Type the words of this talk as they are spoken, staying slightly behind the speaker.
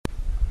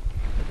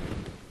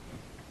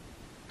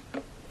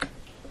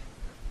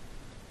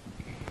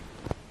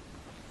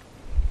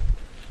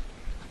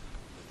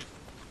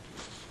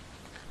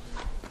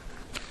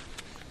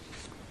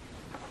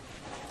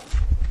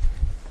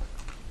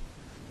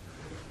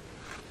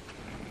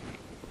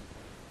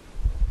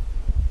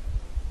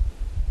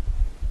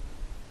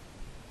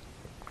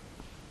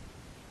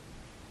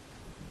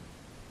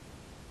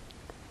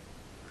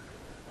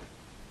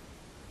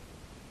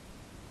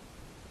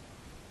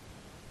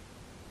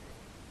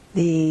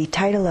The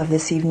title of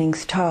this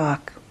evening's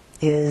talk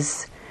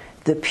is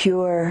The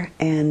Pure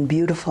and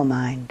Beautiful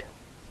Mind.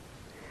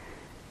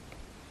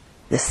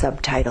 The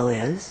subtitle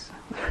is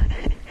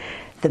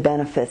The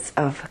Benefits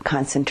of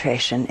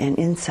Concentration and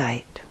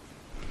Insight.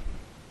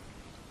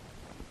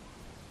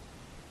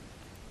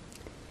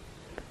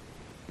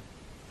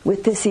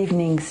 With this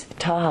evening's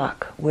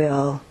talk,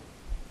 we'll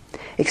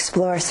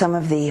explore some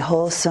of the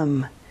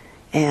wholesome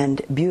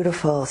and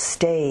beautiful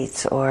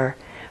states or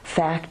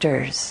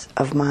factors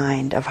of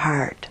mind, of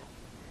heart,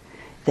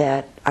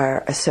 that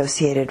are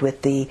associated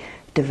with the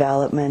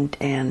development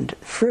and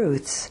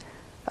fruits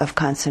of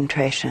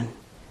concentration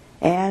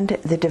and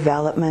the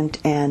development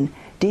and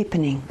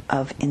deepening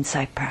of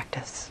insight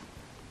practice.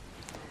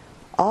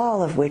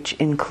 All of which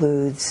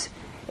includes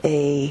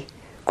a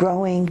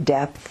growing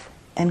depth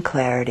and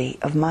clarity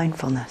of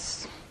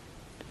mindfulness.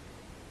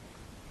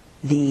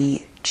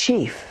 The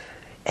chief,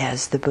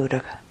 as the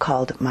Buddha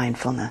called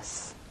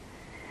mindfulness,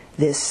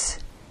 this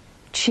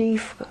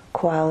chief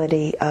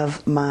quality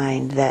of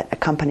mind that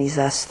accompanies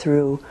us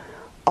through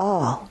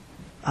all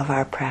of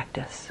our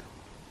practice.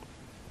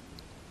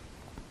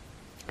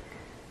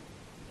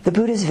 The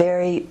Buddha's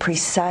very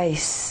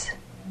precise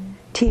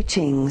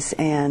teachings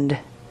and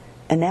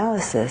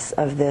analysis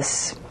of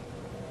these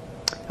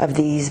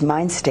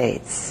mind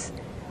states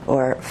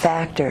or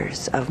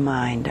factors of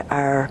mind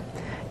are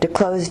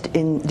disclosed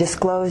in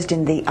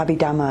the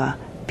Abhidhamma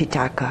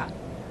Pitaka,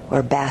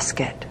 or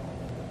basket.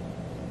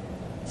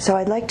 So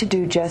I'd like to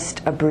do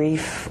just a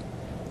brief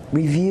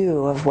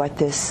review of what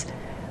this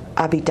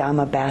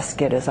Abhidhamma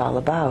basket is all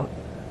about.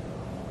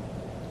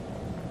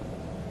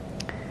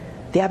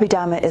 The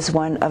Abhidhamma is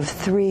one of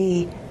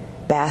three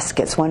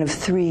baskets, one of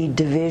three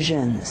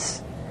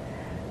divisions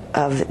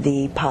of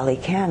the Pali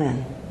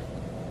Canon,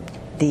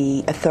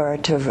 the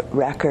authoritative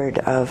record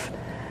of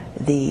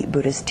the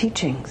Buddha's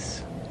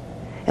teachings.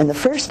 And the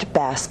first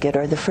basket,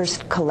 or the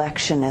first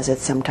collection as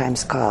it's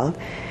sometimes called,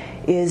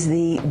 is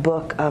the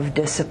Book of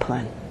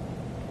Discipline.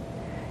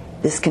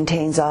 This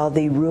contains all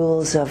the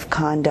rules of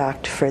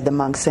conduct for the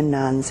monks and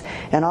nuns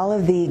and all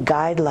of the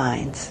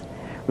guidelines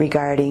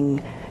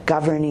regarding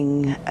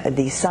governing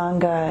the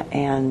Sangha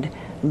and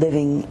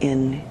living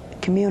in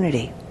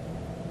community.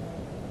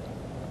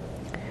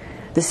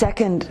 The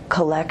second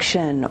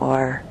collection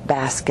or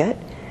basket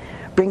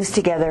brings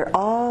together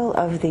all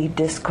of the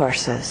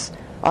discourses,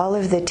 all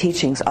of the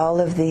teachings, all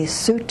of the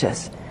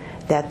suttas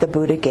that the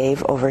Buddha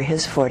gave over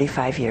his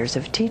 45 years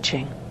of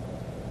teaching.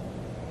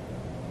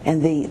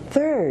 And the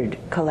third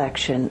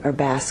collection or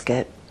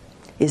basket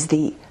is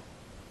the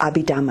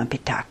Abhidhamma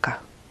Pitaka.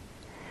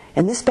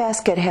 And this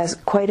basket has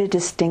quite a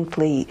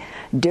distinctly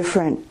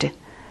different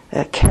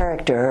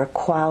character or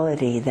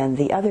quality than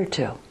the other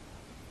two.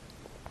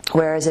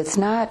 Whereas it's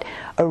not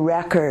a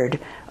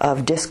record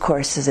of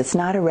discourses, it's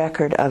not a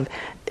record of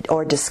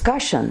or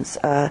discussions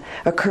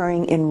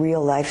occurring in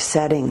real life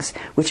settings,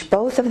 which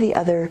both of the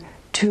other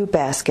two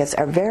baskets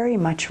are very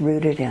much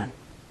rooted in.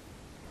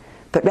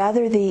 But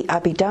rather the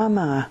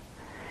Abhidhamma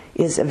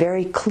is a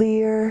very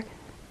clear,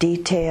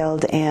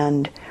 detailed,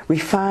 and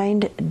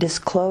refined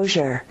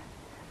disclosure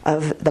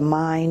of the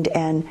mind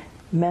and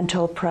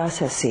mental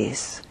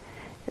processes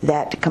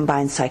that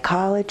combine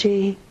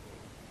psychology,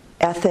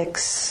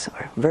 ethics,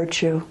 or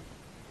virtue,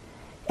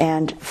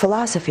 and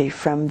philosophy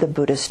from the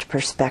Buddhist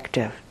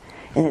perspective.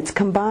 And it's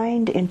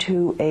combined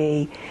into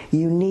a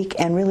unique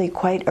and really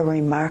quite a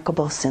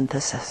remarkable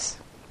synthesis.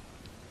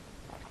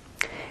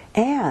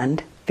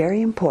 And,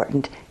 very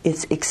important,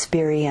 it's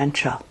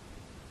experiential.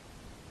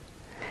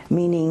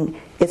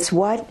 Meaning it's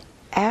what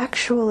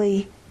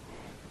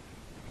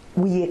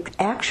we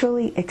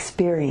actually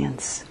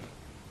experience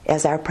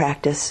as our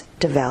practice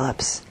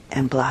develops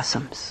and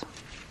blossoms.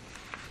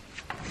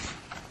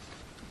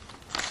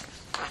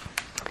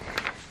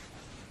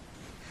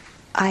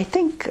 I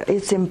think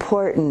it's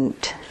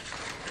important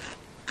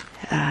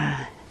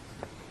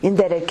in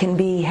that it can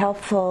be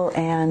helpful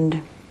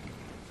and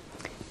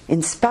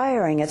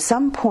inspiring at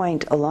some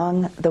point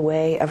along the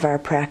way of our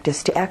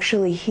practice to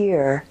actually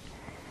hear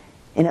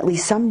in at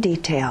least some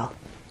detail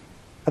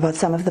about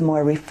some of the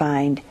more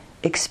refined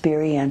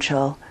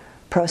experiential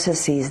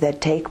processes that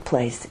take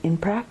place in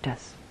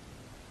practice.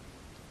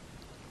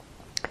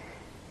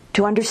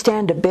 To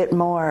understand a bit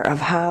more of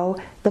how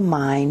the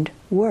mind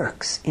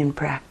works in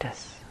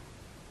practice.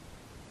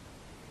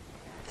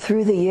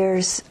 Through the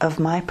years of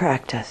my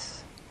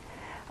practice,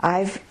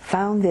 I've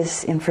found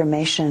this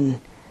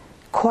information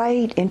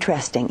quite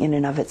interesting in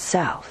and of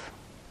itself,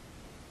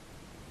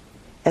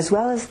 as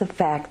well as the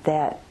fact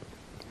that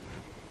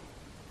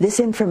this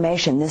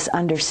information, this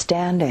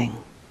understanding,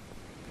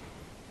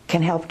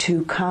 can help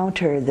to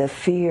counter the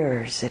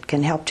fears. It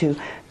can help to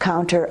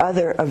counter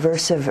other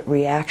aversive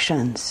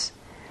reactions,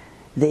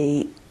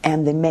 the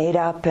made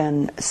up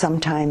and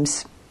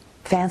sometimes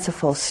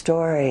fanciful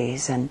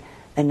stories and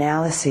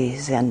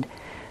analyses and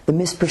the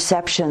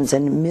misperceptions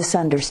and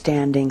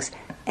misunderstandings,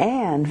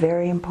 and,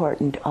 very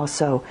important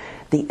also,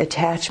 the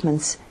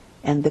attachments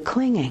and the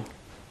clinging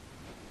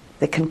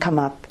that can come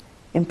up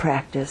in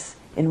practice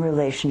in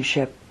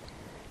relationship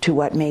to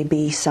what may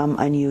be some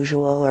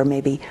unusual or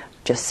maybe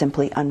just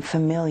simply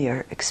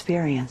unfamiliar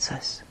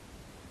experiences.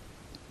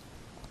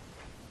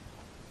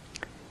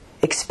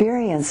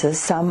 Experiences,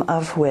 some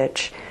of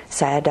which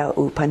Sayadaw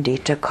U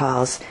Pandita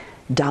calls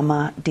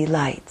Dhamma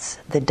delights,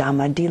 the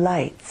Dhamma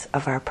delights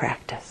of our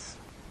practice.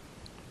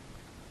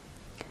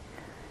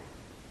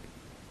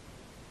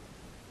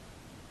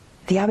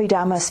 The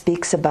Abhidhamma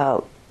speaks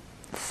about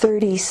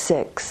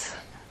 36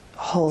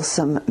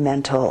 wholesome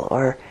mental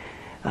or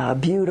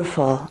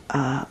beautiful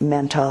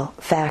mental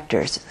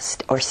factors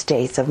or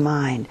states of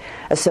mind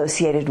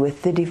associated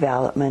with the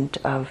development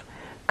of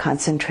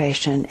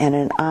concentration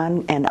and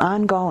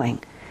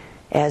ongoing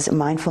as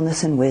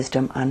mindfulness and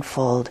wisdom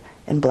unfold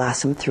and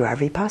blossom through our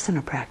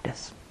vipassana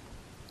practice.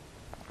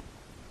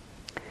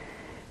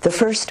 The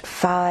first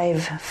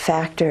 5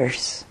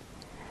 factors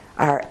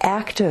are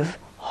active,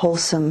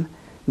 wholesome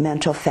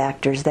mental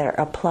factors that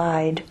are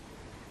applied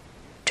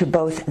to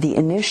both the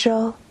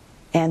initial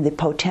and the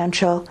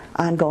potential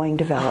ongoing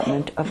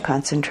development of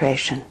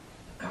concentration.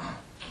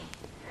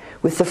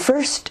 With the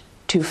first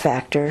 2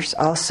 factors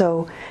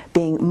also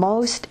being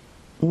most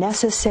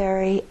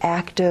necessary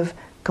active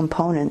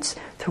components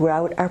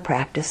throughout our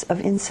practice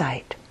of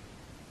insight.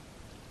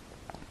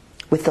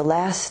 With the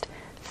last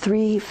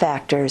 3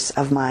 factors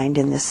of mind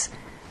in this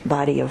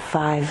body of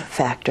 5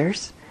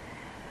 factors,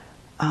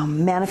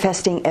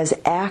 manifesting as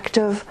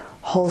active,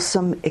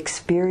 wholesome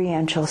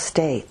experiential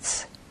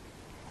states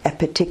at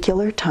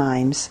particular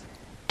times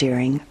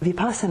during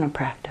vipassana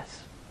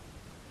practice,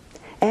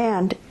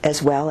 and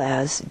as well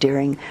as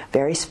during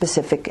very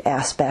specific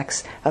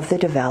aspects of the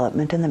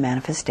development and the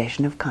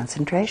manifestation of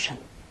concentration.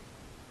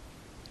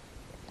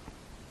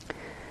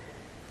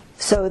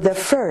 So the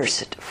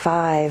first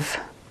 5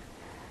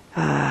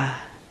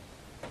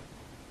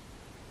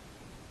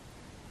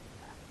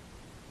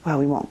 well,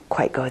 we won't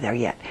quite go there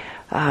yet.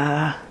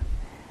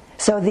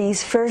 So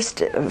these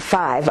first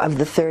 5 of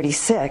the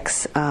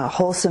 36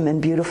 wholesome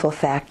and beautiful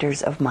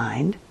factors of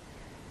mind,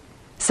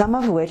 some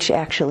of which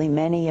actually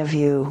many of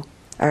you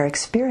are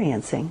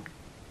experiencing,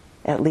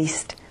 at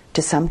least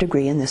to some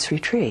degree in this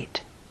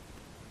retreat.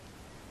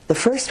 The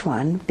first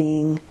one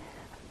being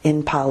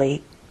in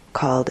Pali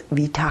called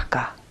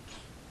vitakka,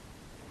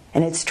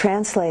 and it's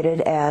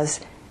translated as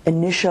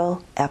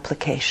initial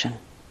application.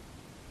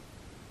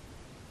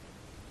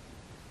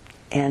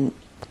 And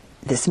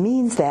this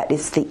means that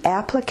it's the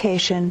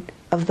application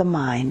of the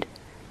mind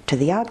to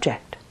the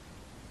object.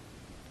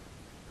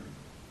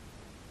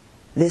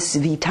 This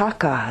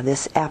vitakka,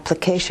 this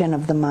application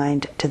of the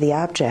mind to the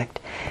object,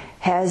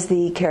 has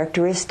the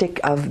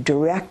characteristic of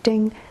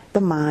directing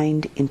the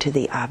mind into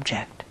the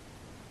object.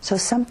 So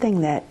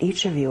something that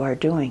each of you are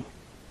doing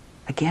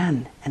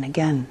again and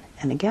again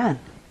and again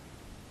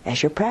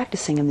as you're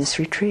practicing in this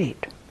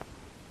retreat.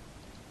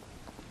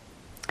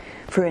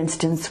 For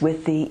instance,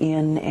 with the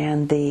in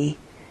and the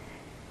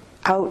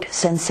out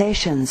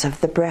sensations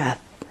of the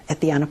breath at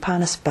the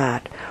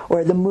Anapanasati,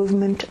 or the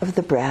movement of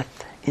the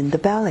breath in the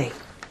belly.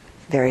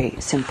 Very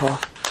simple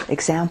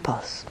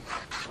examples.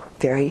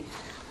 Very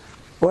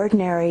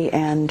ordinary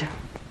and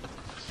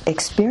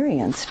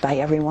experienced by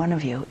every one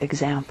of you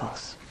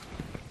examples.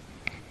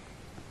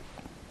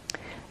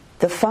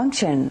 The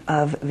function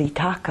of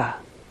vitakka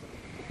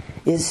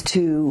is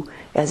to,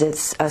 as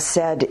it's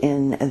said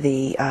in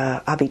the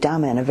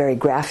Abhidhamma in a very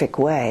graphic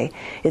way,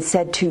 it's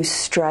said to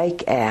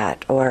strike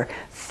at or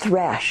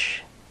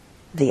thresh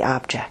the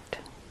object.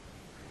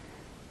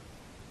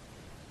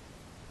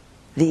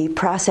 The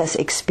process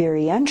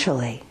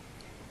experientially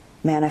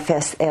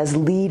manifests as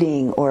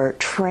leading or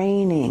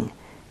training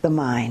the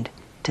mind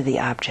to the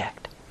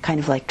object, kind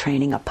of like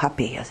training a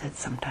puppy, as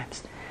it's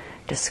sometimes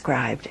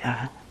described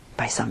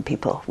by some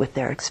people with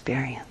their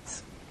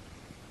experience.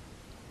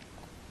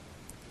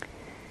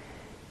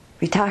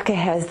 Vitakka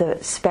has the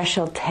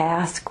special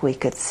task, we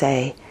could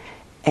say,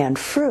 and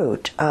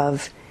fruit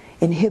of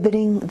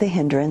inhibiting the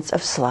hindrance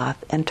of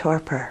sloth and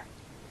torpor,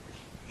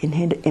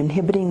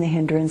 inhibiting the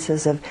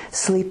hindrances of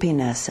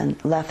sleepiness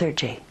and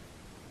lethargy.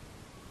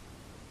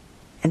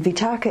 And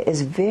vitakka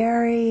is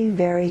very,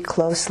 very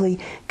closely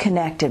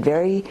connected,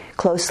 very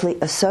closely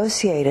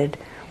associated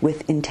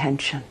with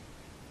intention.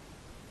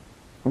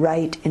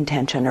 Right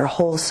intention or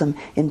wholesome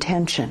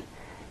intention,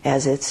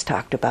 as it's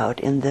talked about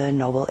in the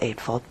Noble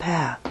Eightfold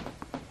Path.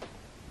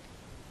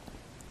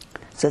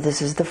 So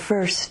this is the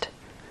first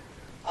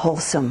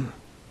wholesome,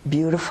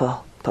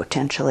 beautiful,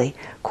 potentially,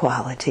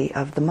 quality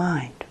of the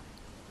mind.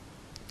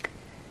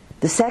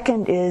 The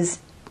second is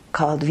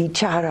called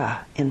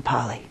vichara in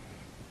Pali.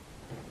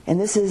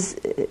 And this is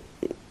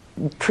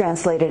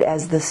translated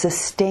as the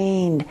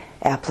sustained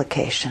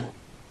application.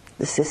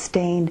 The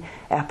sustained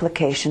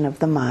application of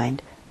the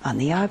mind on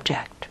the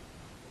object.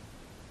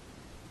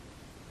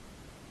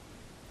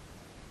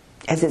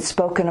 As it's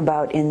spoken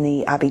about in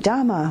the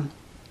Abhidhamma,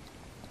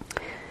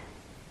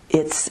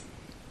 it's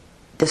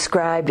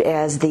described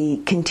as the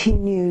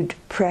continued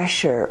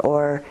pressure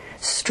or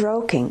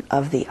stroking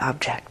of the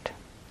object.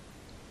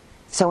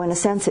 So in a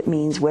sense it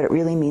means, what it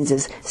really means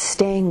is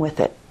staying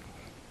with it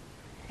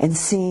and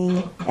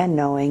seeing and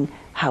knowing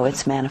how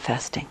it's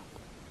manifesting.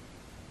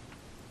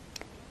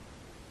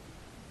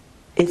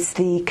 It's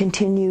the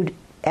continued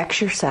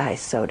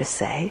exercise, so to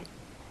say,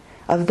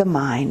 of the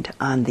mind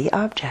on the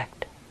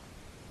object.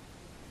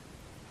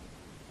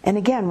 And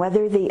again,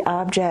 whether the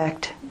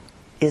object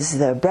is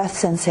the breath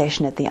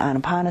sensation at the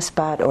Anapana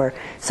spot or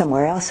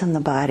somewhere else in the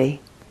body,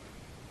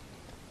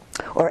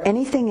 or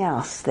anything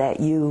else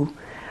that you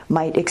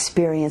might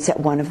experience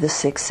at one of the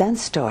 6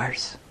 sense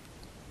doors.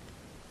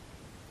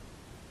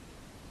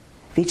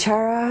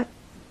 Vichara,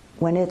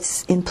 when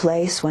it's in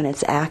place, when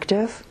it's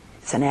active,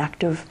 it's an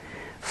active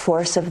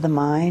force of the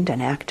mind, an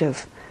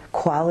active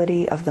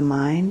quality of the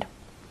mind.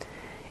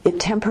 It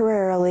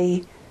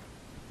temporarily,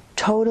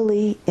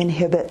 totally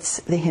inhibits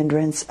the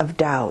hindrance of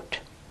doubt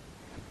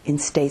in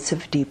states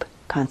of deep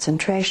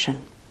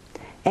concentration.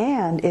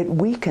 And it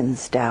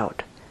weakens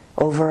doubt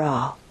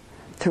overall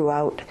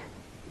throughout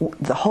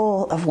the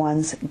whole of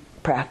one's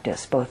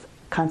practice, both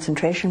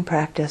concentration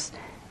practice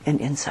and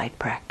insight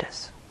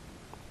practice.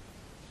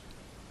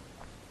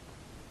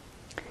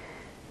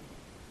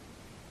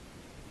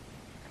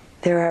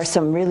 There are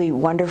some really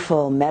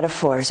wonderful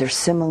metaphors or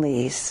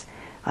similes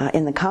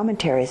in the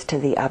commentaries to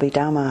the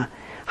Abhidhamma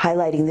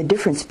highlighting the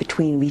difference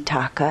between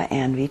vitaka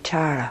and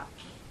vichara.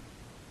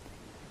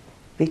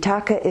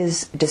 Vitaka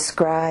is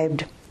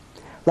described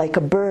like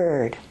a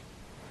bird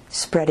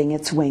spreading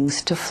its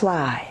wings to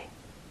fly.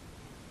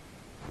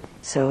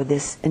 So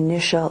this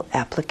initial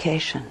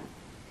application.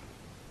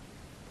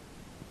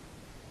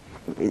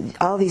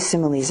 All these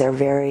similes are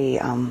very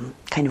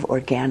kind of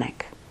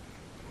organic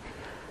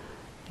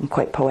and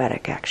quite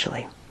poetic,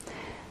 actually.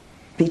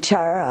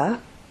 Vichara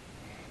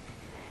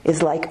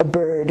is like a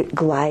bird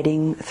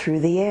gliding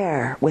through the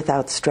air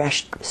without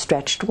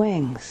stretched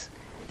wings.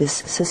 This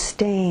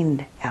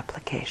sustained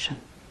application.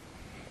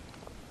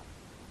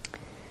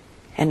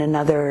 And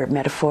another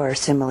metaphor,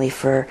 simile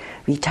for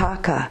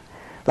vitaka,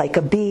 like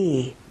a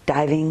bee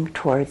diving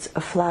towards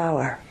a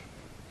flower.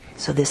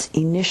 So this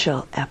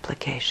initial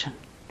application.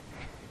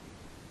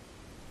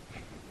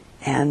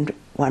 And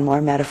one more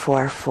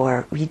metaphor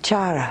for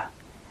vichara,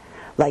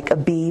 like a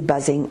bee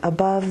buzzing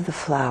above the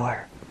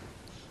flower.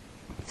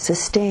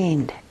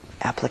 Sustained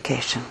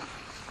application.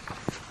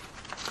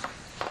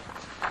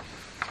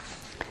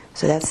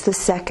 So that's the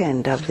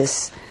second of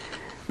this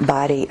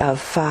body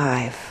of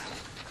 5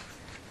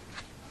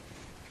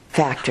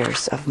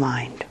 factors of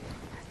mind.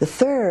 The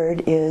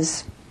third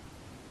is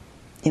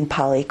in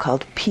Pali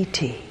called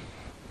piti.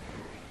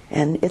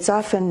 And it's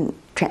often,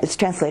 it's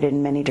translated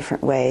in many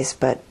different ways,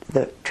 but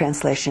the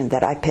translation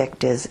that I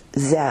picked is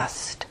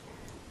zest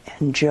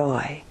and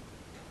joy.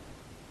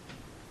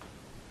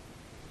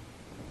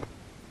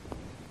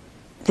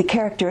 The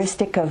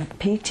characteristic of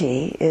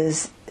piti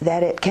is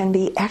that it can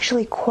be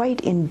actually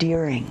quite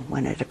endearing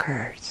when it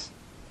occurs.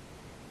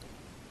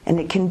 And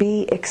it can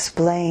be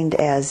explained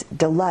as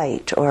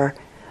delight or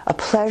a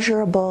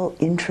pleasurable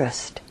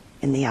interest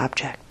in the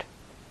object.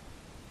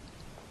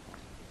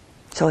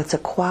 So it's a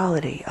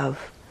quality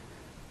of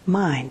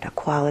mind, a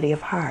quality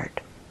of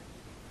heart.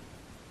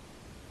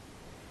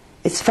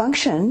 Its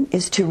function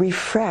is to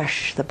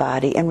refresh the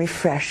body and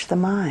refresh the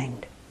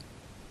mind.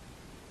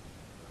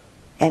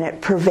 And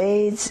it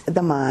pervades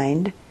the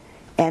mind,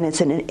 and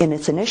in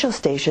its initial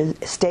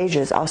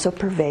stages also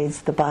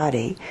pervades the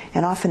body,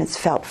 and often it's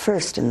felt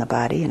first in the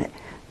body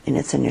in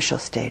its initial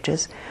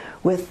stages,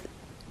 with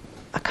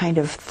a kind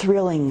of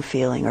thrilling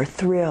feeling, or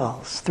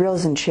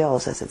thrills and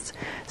chills as it's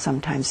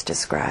sometimes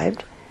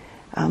described.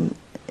 And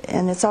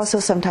it's also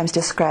sometimes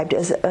described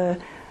as a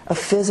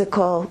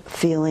physical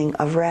feeling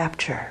of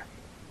rapture.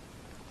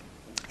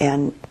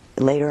 And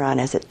later on,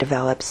 as it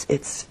develops,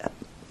 it's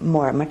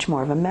much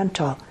more of a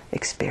mental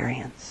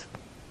experience.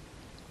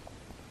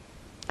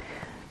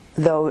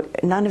 Though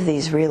none of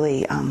these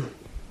really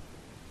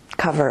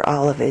cover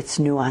all of its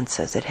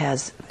nuances. It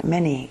has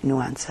many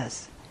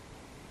nuances.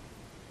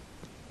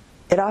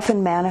 It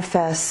often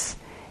manifests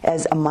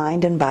as a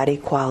mind and body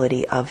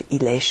quality of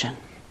elation.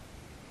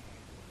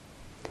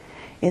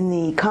 In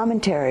the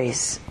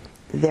commentaries,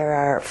 there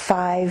are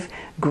 5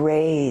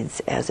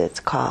 grades, as it's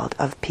called,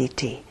 of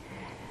piti.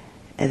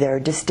 They're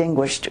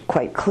distinguished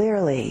quite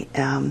clearly.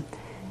 And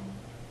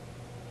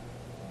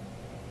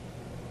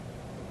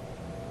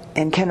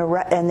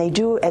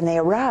they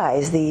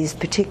arise, these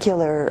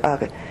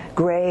particular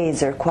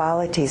grades or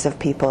qualities of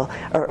people,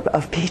 or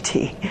of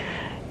piti,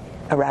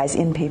 arise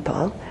in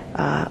people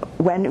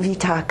when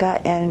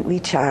vitaka and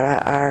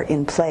vichara are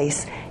in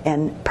place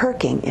and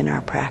perking in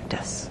our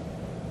practice.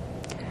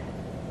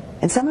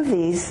 And some of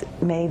these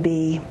may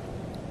be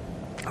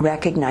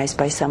recognized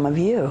by some of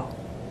you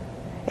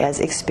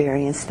as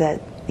experiences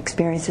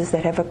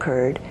that have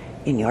occurred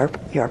in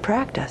your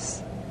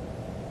practice.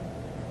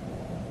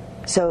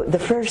 So the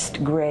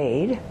first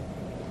grade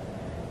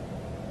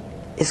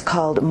is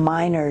called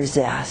minor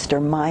zest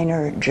or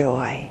minor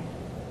joy.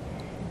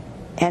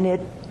 And it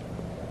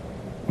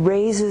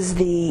raises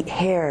the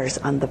hairs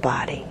on the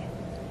body.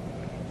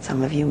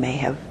 Some of you may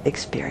have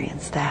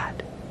experienced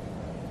that.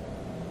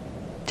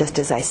 Just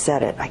as I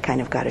said it, I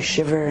kind of got a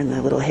shiver and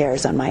the little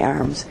hairs on my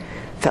arms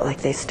Felt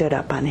like they stood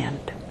up on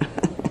end.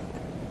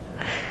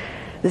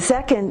 The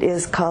second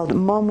is called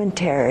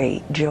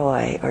momentary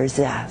joy or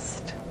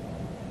zest.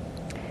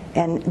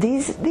 And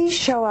these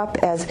show up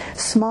as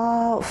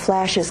small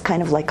flashes,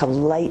 kind of like a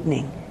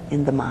lightning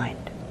in the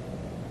mind.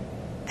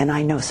 And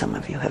I know some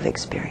of you have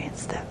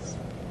experienced this.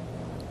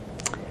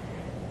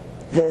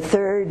 The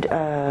third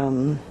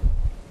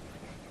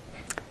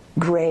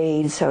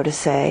grade, so to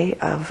say,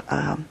 of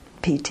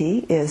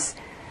PT is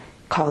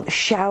called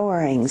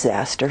showering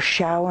zest or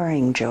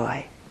showering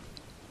joy.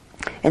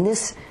 And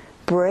this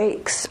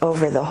breaks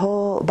over the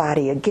whole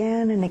body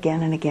again and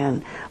again and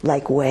again,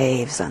 like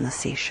waves on the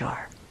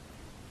seashore.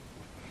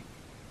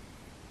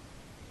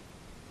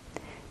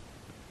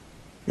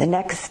 The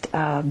next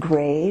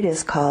grade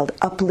is called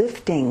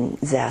uplifting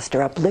zest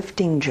or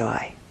uplifting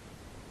joy.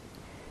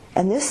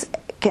 And this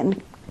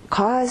can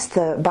cause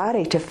the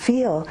body to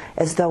feel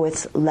as though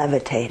it's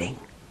levitating.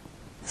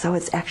 So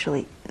it's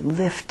actually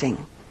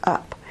lifting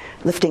up,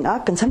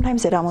 and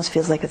sometimes it almost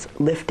feels like it's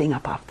lifting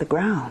up off the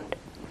ground,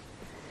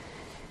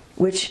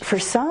 which for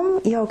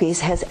some yogis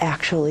has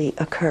actually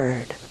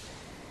occurred.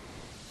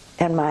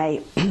 And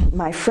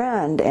my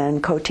friend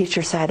and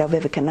co-teacher Sayadaw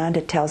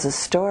Vivekananda tells a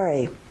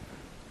story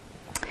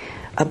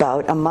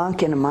about a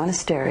monk in a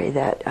monastery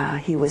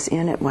that he was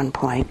in at one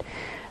point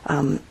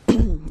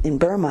in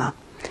Burma.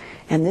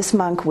 And this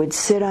monk would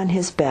sit on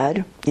his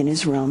bed in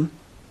his room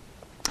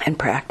and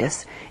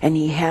practice. And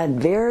he had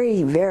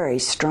very, very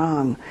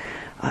strong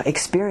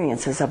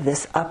experiences of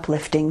this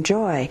uplifting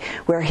joy,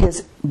 where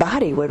his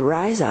body would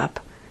rise up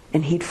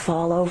and he'd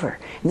fall over.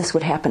 And this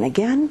would happen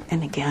again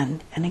and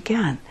again and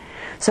again.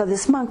 So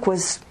this monk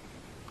was,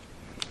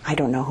 I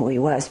don't know who he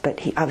was, but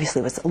he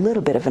obviously was a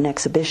little bit of an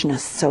exhibitionist.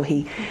 So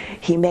he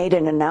made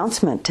an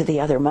announcement to the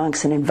other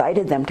monks and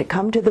invited them to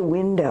come to the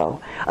window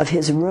of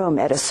his room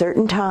at a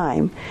certain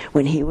time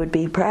when he would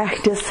be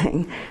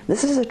practicing.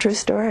 This is a true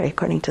story,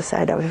 according to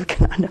Sayadaw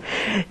Vivekananda,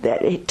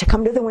 that to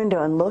come to the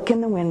window and look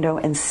in the window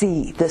and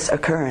see this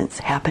occurrence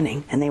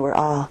happening. And they were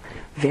all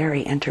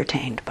very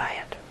entertained by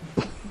it.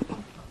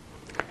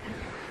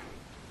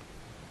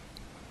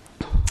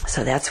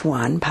 So that's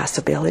one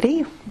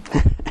possibility.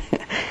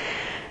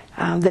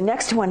 The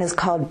next one is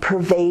called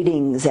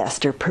pervading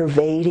zest or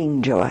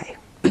pervading joy.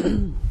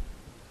 And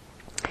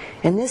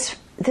this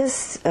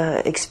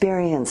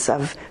experience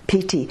of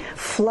PT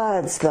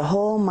floods the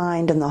whole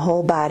mind and the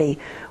whole body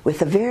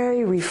with a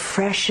very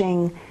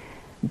refreshing,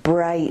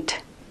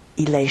 bright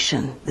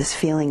elation. This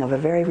feeling of a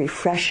very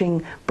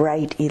refreshing,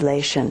 bright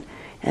elation.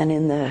 And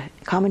in the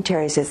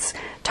commentaries it's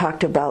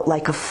talked about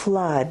like a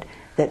flood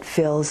that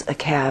fills a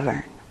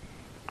cavern.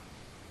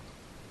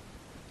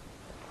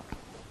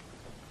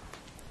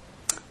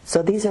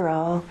 So these are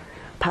all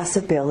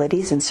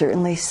possibilities, and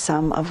certainly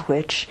some of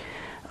which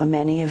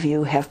many of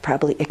you have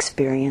probably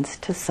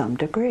experienced to some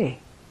degree.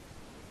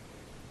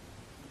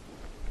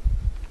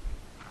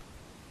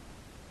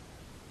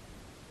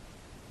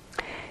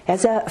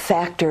 As a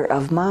factor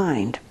of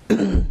mind,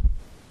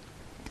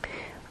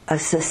 a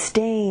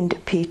sustained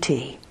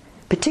PT,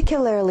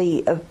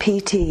 particularly a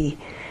PT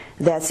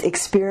that's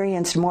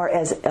experienced more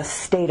as a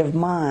state of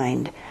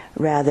mind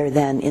rather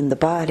than in the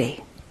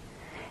body,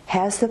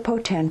 has the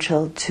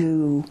potential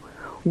to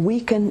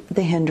weaken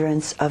the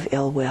hindrance of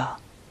ill will.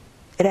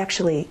 It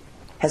actually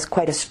has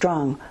quite a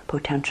strong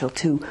potential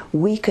to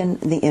weaken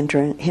the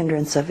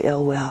hindrance of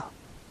ill will.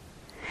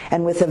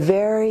 And with a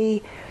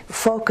very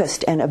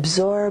focused and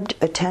absorbed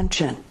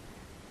attention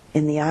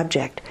in the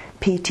object,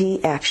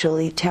 PT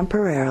actually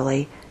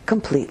temporarily,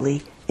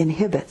 completely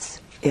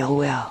inhibits ill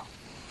will.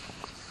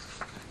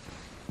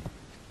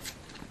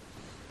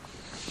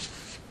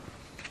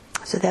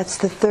 So that's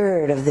the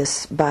third of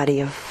this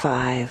body of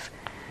 5,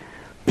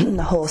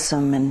 the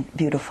wholesome and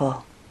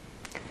beautiful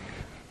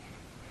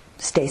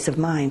states of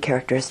mind,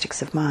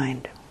 characteristics of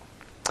mind.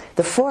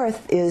 The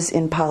fourth is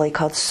in Pali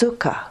called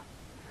sukha.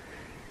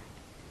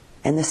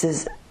 And this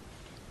is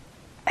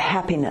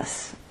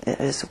happiness,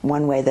 is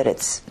one way that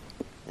it's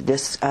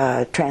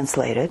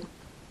translated.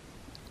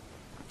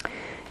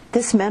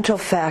 This mental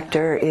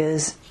factor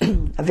is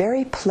a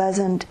very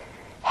pleasant,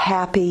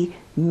 happy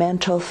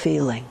mental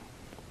feeling.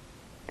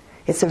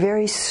 It's a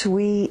very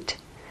sweet,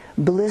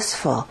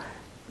 blissful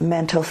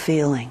mental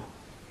feeling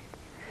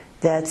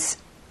that's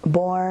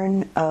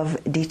born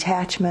of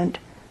detachment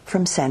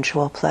from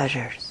sensual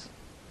pleasures.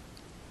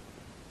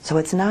 So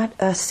it's not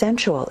a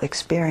sensual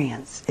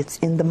experience, it's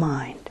in the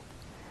mind,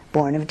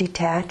 born of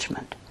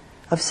detachment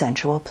of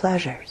sensual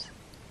pleasures.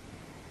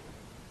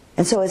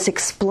 And so it's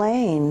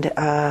explained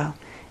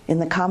in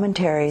the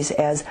commentaries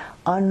as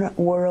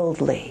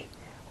unworldly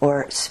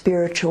or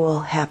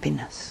spiritual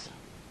happiness.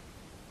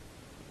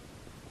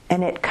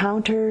 And it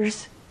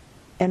counters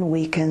and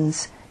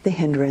weakens the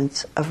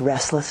hindrance of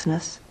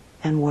restlessness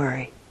and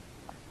worry.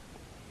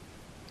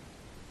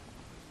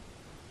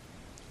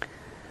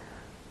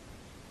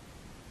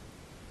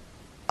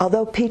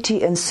 Although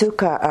piti and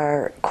sukha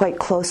are quite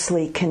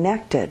closely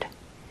connected,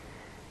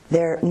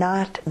 they're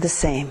not the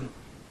same.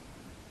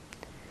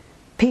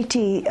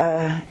 Piti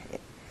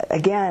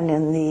again,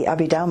 in the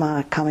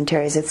Abhidhamma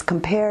commentaries, it's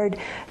compared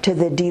to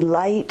the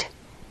delight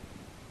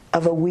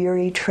of a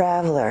weary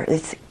traveler.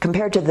 It's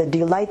compared to the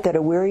delight that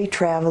a weary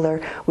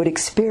traveler would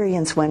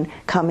experience when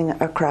coming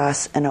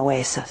across an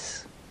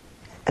oasis.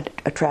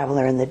 A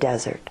traveler in the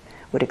desert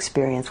would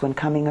experience when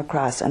coming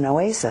across an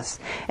oasis.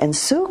 And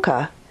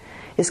sukha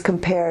is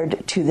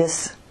compared to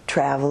this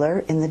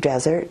traveler in the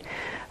desert,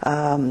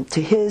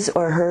 to his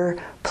or her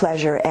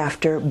pleasure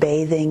after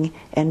bathing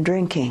and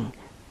drinking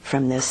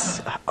from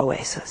this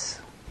oasis.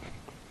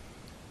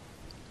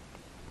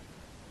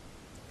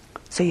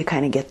 So you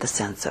kind of get the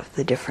sense of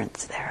the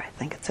difference there. I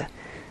think it's a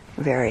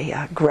very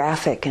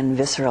graphic and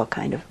visceral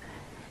kind of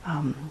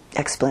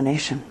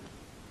explanation.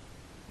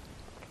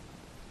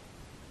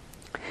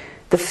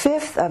 The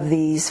fifth of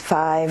these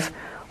 5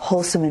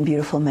 wholesome and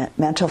beautiful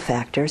mental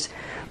factors,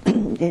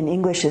 in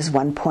English is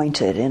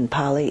one-pointed. In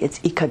Pali, it's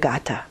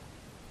ekagata.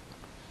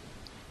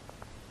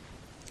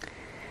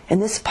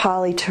 And this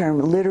Pali term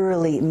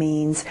literally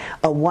means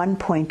a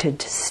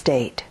one-pointed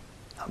state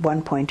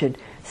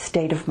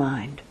of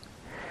mind.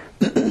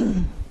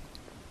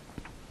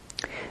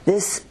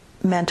 This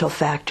mental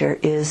factor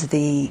is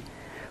the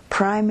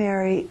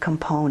primary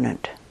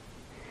component,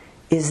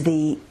 is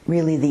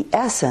really the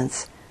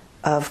essence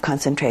of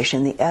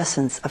concentration, the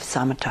essence of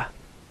samatha.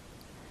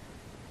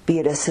 Be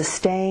it a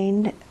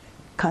sustained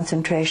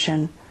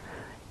concentration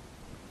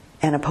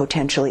and a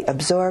potentially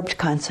absorbed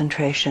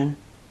concentration,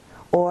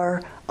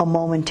 or a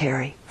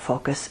momentary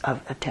focus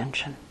of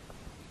attention.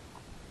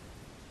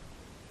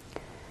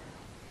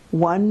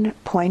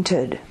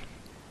 One-pointedness,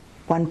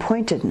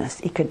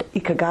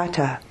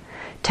 ekagata,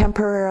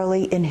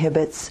 temporarily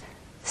inhibits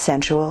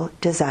sensual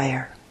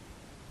desire,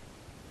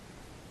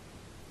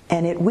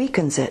 and it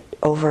weakens it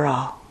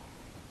overall,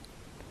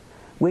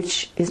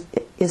 which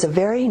is a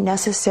very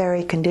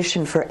necessary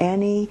condition for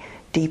any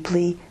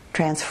deeply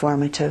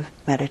transformative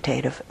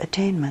meditative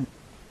attainment.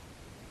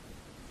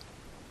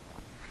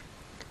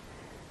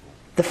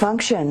 The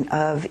function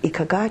of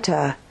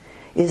ekagata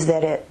is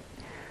that it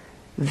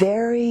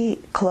very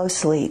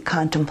closely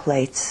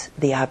contemplates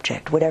the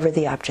object, whatever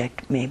the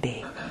object may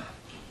be.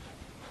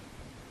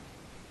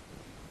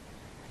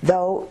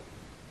 Though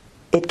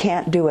it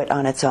can't do it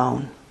on its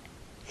own.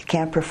 It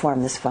can't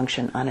perform this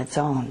function on its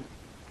own.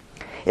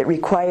 It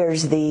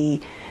requires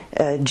the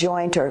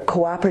joint or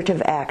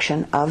cooperative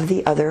action of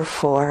the other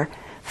 4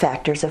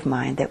 factors of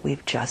mind that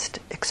we've just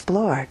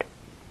explored,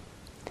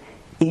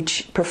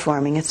 each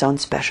performing its own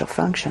special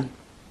function.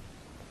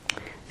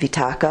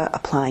 Vitakka,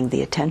 applying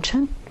the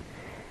attention.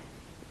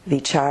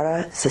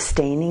 Vichara,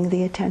 sustaining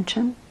the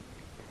attention.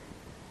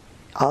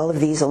 All of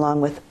these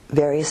along with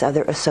various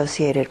other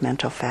associated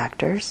mental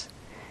factors.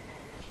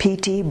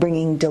 Piti,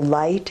 bringing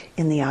delight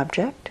in the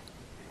object.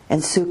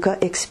 And sukha,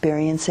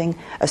 experiencing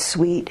a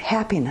sweet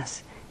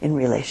happiness in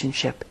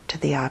relationship to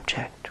the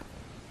object.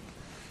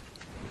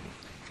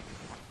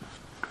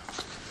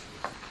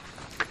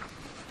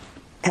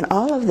 And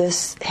all of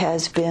this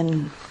has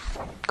been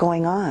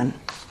going on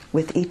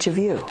with each of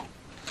you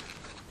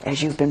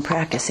as you've been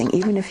practicing,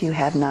 even if you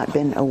have not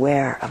been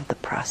aware of the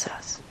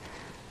process.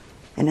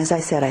 And as I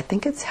said, I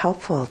think it's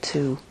helpful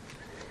to,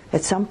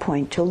 at some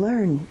point, to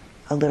learn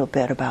a little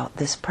bit about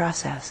this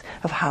process,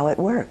 of how it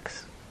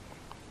works.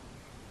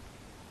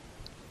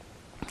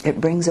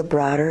 It brings a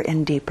broader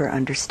and deeper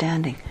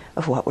understanding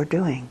of what we're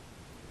doing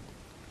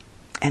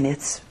and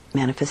its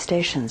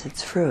manifestations,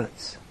 its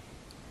fruits.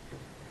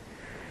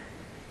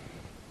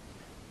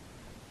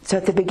 So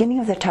at the beginning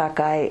of the talk,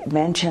 I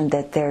mentioned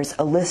that there's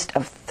a list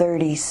of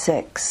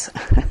 36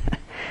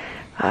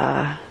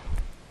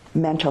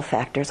 mental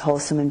factors,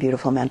 wholesome and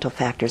beautiful mental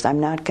factors. I'm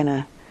not going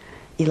to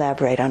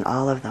elaborate on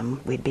all of them.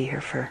 We'd be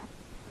here for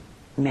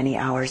many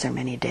hours or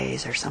many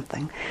days or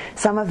something.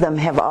 Some of them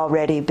have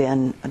already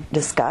been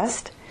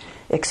discussed,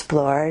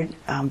 explored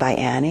by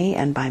Annie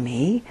and by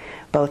me,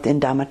 both in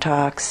Dhamma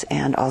talks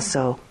and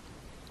also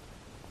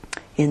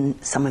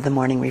in some of the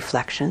morning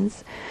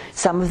reflections.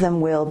 Some of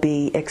them will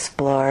be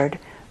explored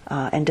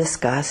and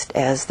discussed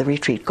as the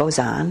retreat goes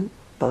on,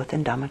 both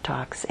in Dhamma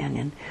talks and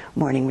in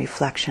morning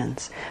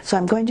reflections. So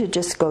I'm going to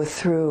just go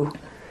through,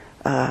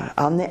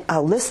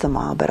 I'll list them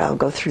all, but I'll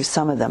go through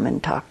some of them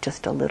and talk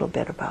just a little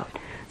bit about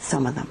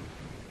some of them.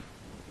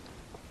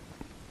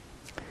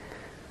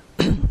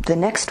 The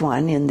next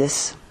one in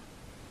this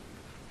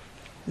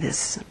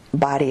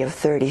body of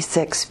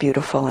 36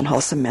 beautiful and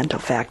wholesome mental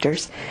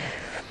factors,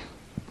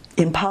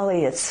 in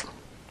Pali it's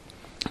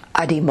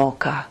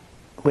adhimokkha,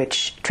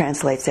 which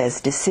translates as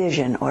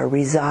decision or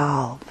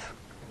resolve.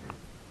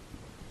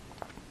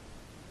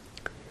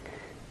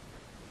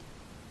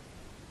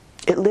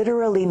 It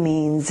literally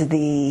means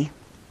the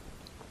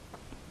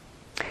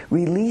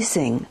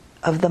releasing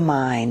of the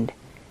mind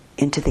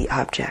into the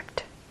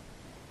object.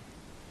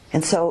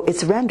 And so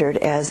it's rendered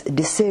as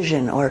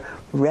decision or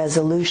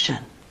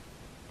resolution.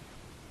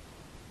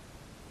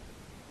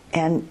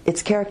 And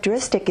its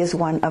characteristic is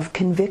one of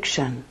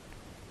conviction.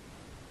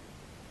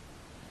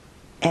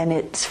 And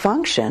its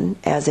function,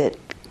 as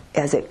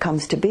it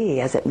comes to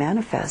be, as it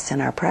manifests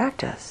in our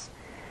practice,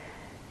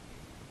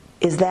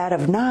 is that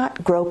of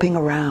not groping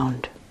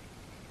around.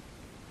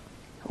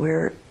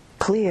 We're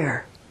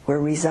clear, we're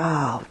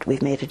resolved,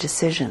 we've made a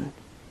decision.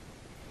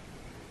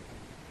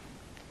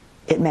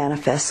 It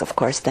manifests, of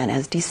course, then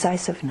as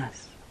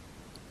decisiveness.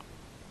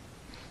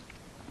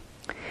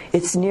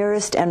 Its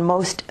nearest and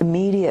most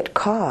immediate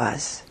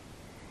cause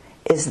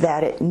is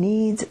that it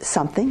needs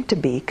something to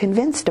be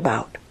convinced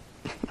about.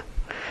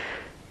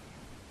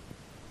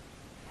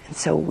 And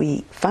so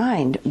we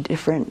find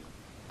different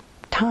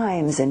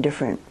times and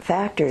different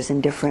factors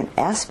and different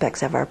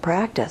aspects of our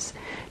practice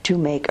to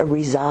make a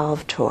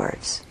resolve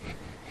towards,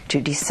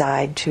 to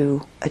decide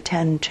to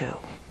attend to.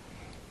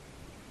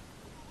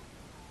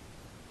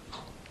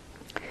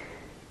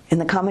 In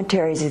the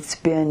commentaries, it's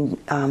been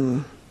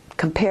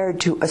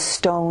compared to a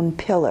stone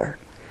pillar,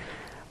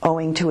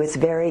 owing to its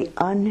very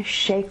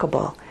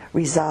unshakable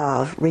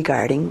resolve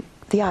regarding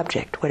the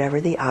object, whatever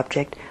the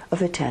object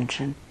of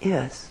attention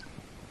is.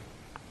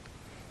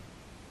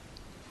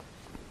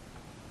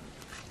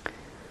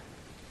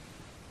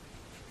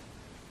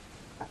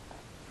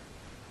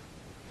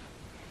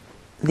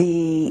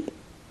 The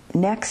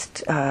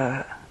next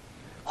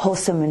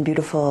wholesome and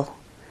beautiful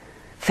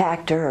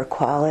factor or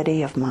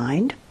quality of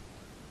mind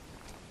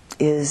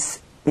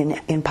is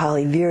in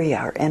Pali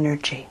virya, or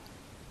energy.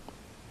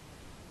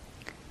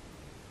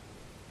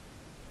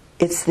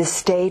 It's the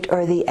state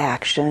or the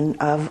action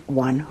of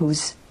one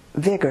who's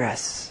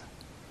vigorous,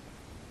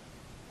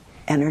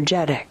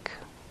 energetic.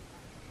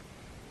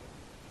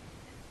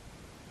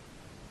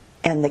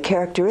 And the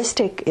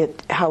characteristic,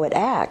 how it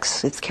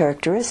acts, its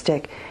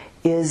characteristic,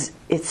 is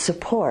it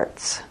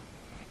supports.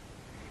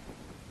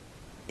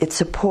 It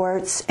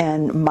supports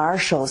and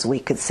marshals, we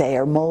could say,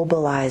 or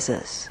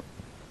mobilizes,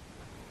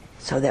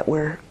 so that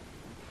we're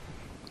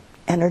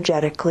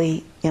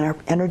energetically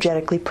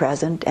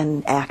present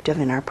and active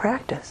in our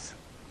practice.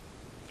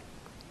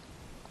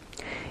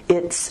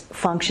 Its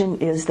function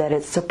is that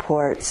it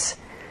supports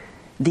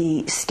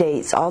the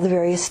states, all the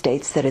various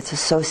states that it's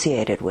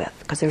associated with,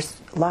 because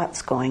there's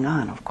lots going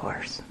on, of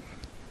course.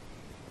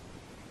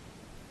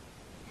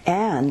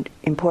 And,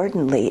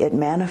 importantly, it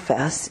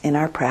manifests in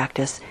our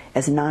practice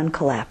as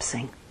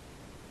non-collapsing.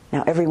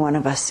 Now, every one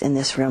of us in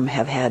this room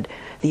have had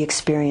the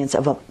experience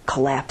of a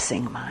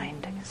collapsing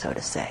mind, so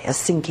to say, a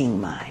sinking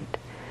mind.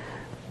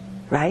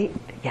 Right?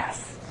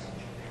 Yes.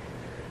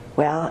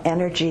 Well,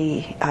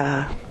 energy,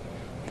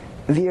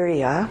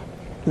 virya,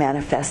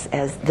 manifests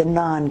as the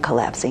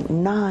non-collapsing,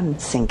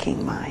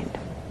 non-sinking mind.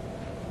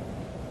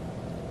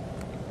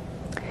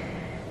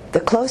 The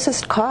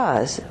closest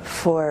cause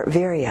for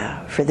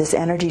virya, for this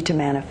energy to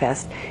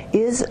manifest,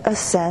 is a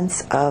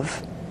sense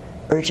of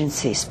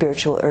urgency,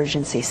 spiritual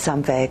urgency,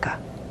 samvega,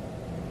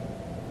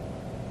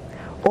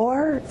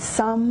 or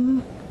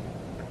some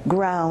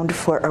ground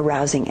for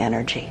arousing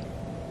energy.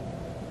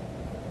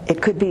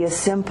 It could be as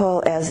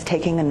simple as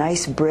taking a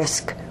nice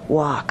brisk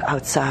walk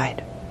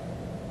outside,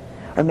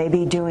 or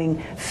maybe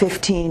doing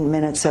 15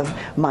 minutes of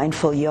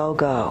mindful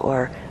yoga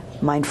or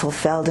mindful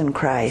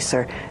Feldenkrais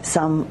or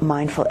some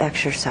mindful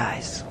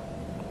exercise.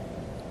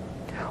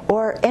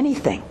 Or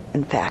anything,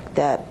 in fact,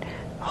 that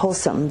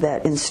wholesome,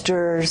 that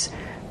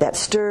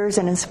stirs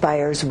and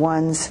inspires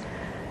one's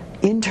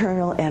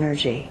internal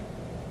energy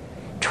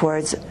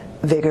towards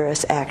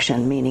vigorous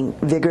action, meaning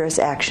vigorous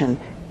action,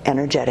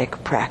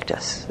 energetic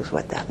practice is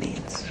what that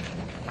means.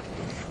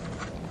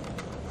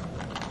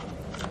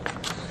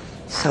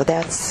 So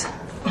that's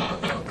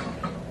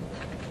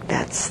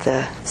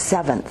the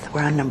seventh.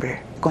 We're on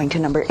going to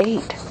number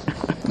 8,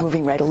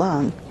 moving right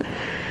along.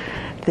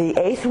 The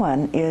 8th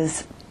one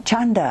is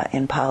chanda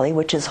in Pali,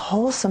 which is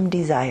wholesome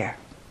desire.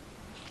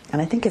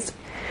 And I think it's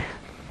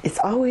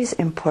always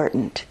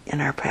important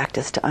in our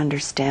practice to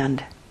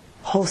understand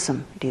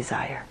wholesome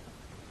desire.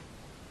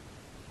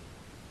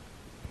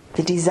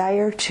 The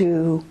desire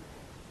to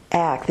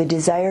act, the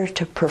desire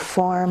to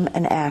perform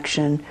an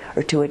action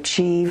or to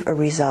achieve a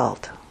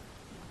result.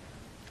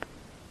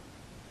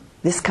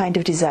 This kind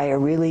of desire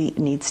really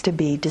needs to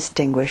be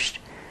distinguished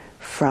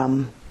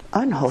from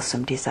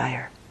unwholesome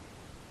desire.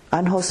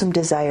 Unwholesome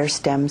desire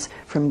stems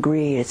from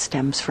greed, it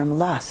stems from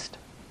lust.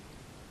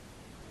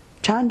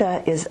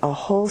 Chanda is a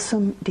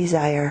wholesome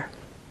desire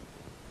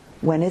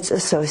when it's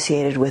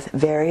associated with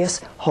various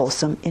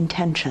wholesome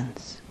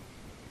intentions.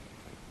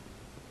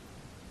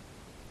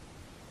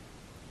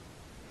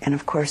 And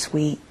of course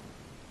we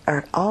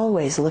are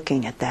always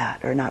looking at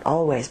that, or not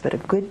always, but a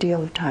good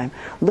deal of time,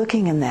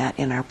 looking in that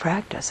in our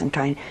practice and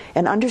trying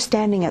and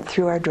understanding it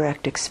through our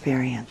direct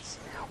experience.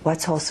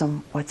 What's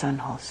wholesome, what's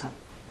unwholesome,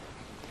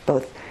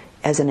 both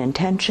as an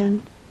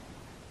intention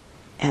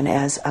and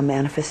as a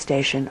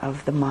manifestation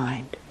of the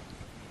mind.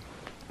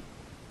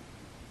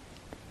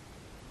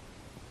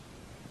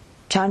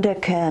 Chanda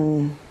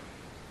can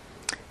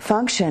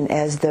function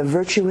as the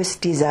virtuous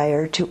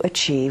desire to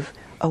achieve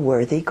a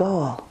worthy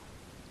goal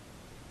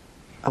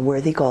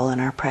in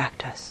our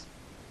practice.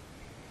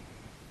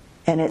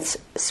 And it's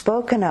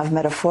spoken of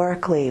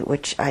metaphorically,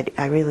 which I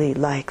really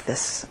like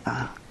this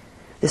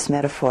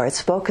metaphor. It's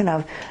spoken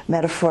of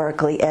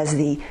metaphorically as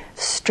the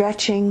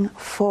stretching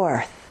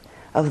forth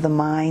of the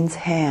mind's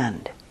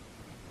hand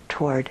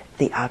toward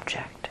the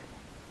object.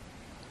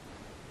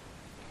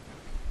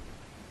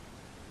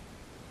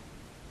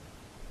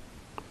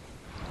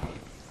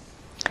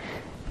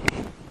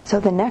 So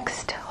the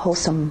next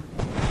wholesome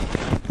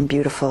and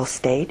beautiful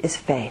state is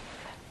faith.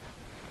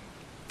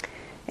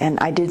 And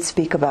I did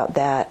speak about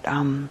that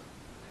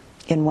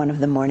in one of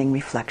the morning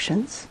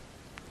reflections.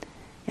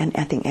 And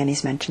I think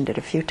Annie's mentioned it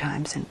a few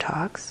times in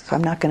talks. So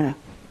I'm not going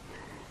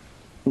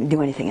to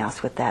do anything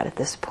else with that at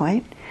this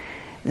point.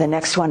 The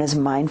next one is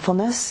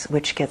mindfulness,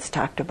 which gets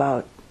talked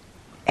about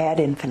ad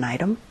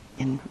infinitum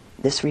in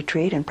this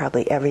retreat and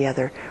probably every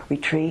other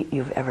retreat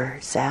you've ever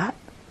sat.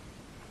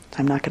 So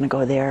I'm not going to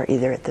go there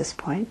either at this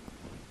point.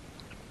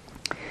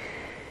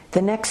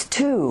 The next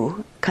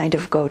two kind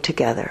of go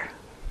together.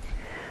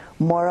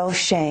 Moral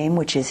shame,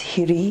 which is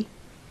hiri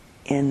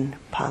in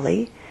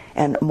Pali,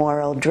 and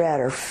moral dread,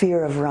 or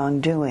fear of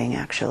wrongdoing,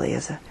 actually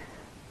is a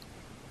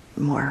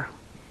more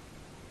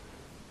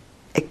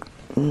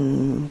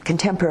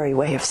contemporary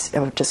way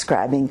of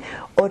describing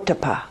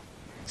ottappa.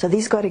 So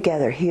these go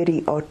together,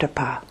 hiri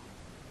ottappa.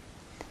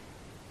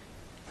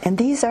 And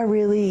these are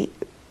really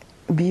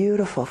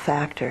beautiful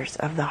factors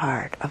of the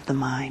heart, of the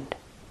mind.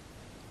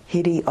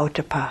 Hiri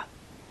ottappa.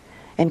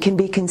 And can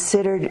be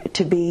considered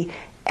to be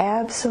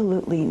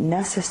absolutely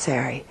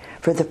necessary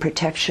for the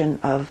protection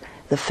of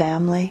the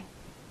family,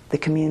 the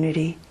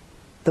community,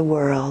 the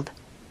world,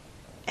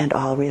 and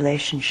all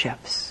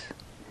relationships.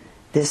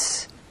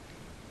 This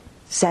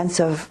sense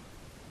of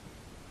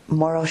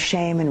moral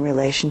shame in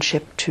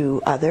relationship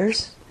to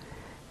others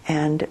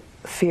and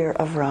fear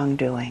of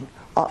wrongdoing,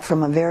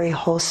 from a very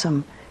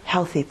wholesome,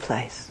 healthy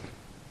place.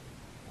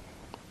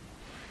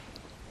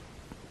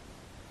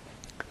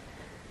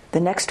 The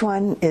next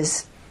one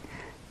is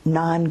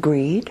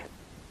non-greed.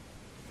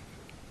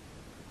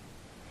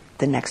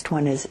 The next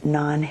one is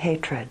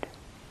non-hatred.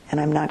 And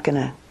I'm not going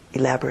to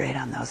elaborate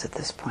on those at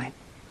this point.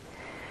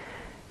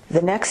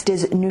 The next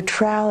is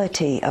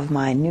neutrality of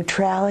mind,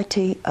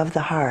 neutrality of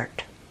the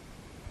heart,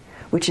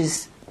 which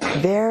is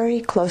very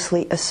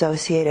closely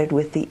associated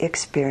with the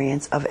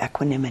experience of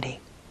equanimity.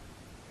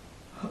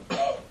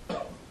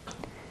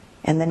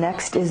 And the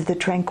next is the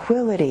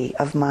tranquility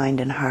of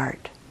mind and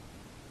heart,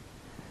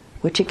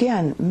 which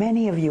again,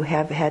 many of you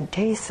have had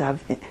tastes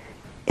of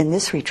in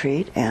this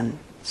retreat and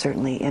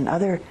certainly in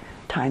other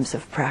times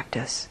of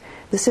practice.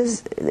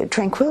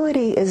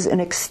 Tranquility is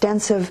an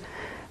extensive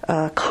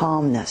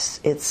calmness.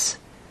 It's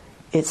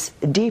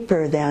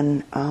deeper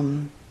than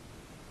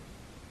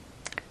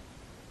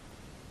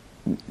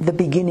the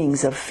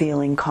beginnings of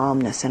feeling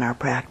calmness in our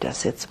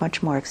practice. It's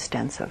much more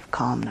extensive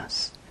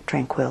calmness,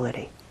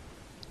 tranquility.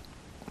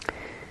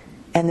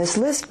 And this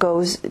list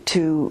goes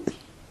to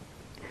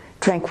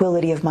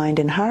tranquility of mind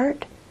and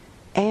heart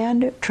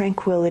and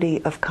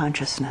tranquility of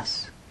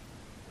consciousness.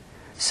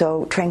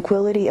 So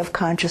tranquility of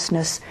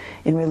consciousness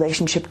in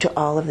relationship to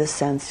all of the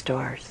sense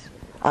doors.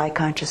 Eye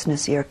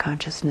consciousness, ear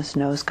consciousness,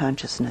 nose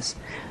consciousness,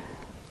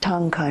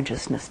 tongue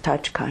consciousness,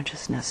 touch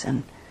consciousness,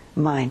 and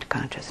mind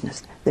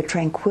consciousness. The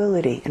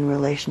tranquility in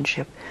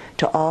relationship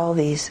to all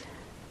these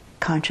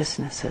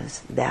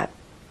consciousnesses that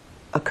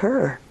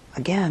occur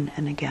again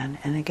and again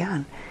and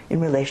again in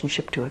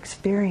relationship to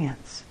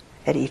experience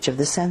at each of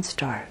the sense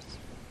doors.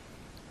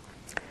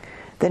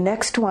 The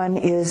next one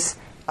is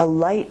a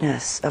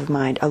lightness of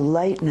mind, a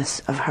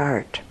lightness of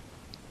heart.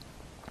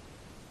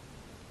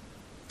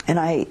 And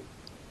I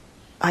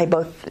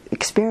both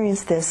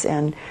experience this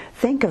and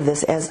think of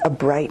this as a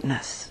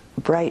brightness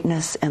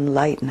and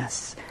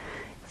lightness.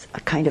 It's a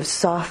kind of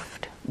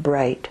soft,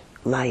 bright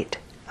light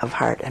of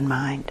heart and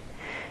mind.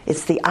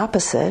 It's the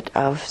opposite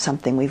of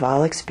something we've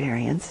all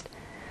experienced,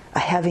 a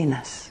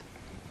heaviness,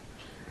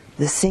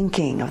 the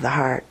sinking of the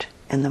heart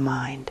and the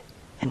mind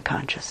and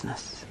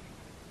consciousness.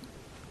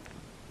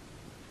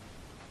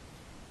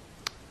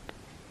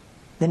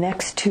 The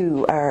next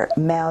two are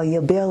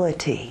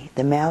malleability,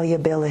 the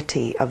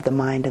malleability of the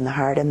mind and the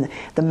heart, and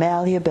the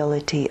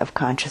malleability of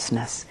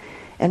consciousness.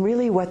 And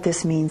really what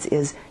this means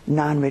is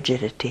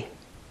non-rigidity.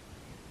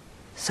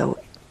 So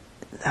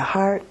the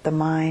heart, the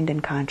mind,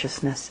 and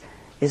consciousness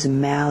is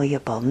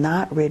malleable,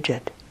 not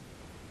rigid.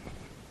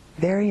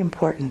 Very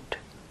important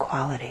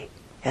quality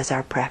as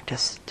our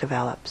practice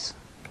develops.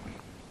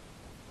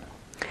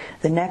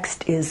 The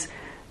next is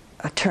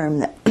a term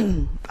that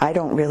I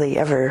don't really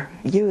ever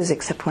use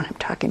except when I'm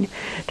talking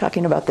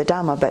about the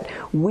Dhamma, but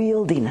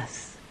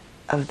wieldiness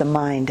of the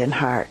mind and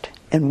heart,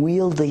 and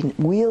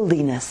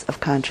wieldiness of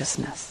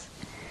consciousness.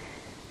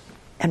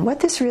 And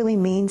what this really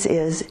means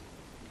is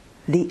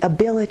the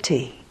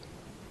ability,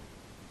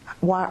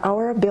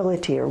 our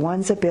ability, or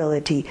one's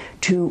ability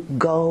to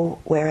go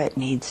where it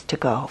needs to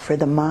go, for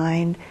the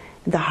mind,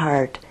 the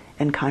heart,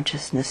 and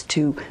consciousness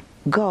to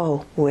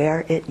go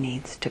where it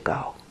needs to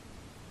go.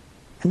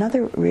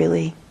 Another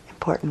really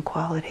important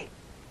quality.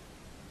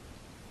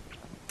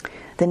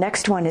 The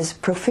next one is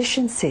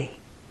proficiency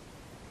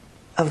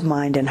of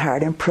mind and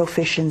heart and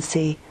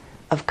proficiency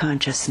of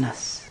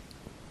consciousness.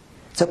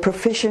 So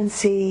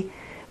proficiency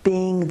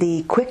being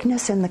the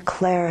quickness and the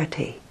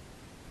clarity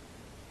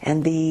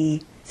and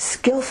the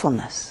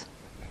skillfulness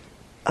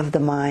of the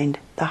mind,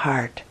 the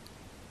heart,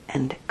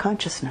 and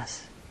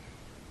consciousness.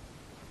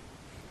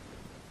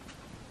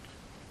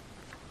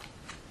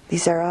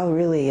 These are all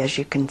really, as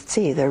you can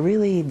see, they're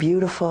really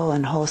beautiful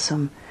and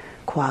wholesome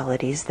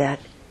qualities that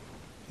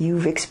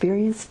you've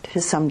experienced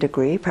to some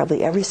degree.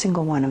 Probably every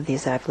single one of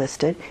these I've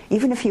listed,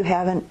 even if you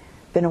haven't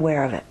been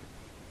aware of it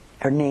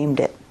or named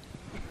it.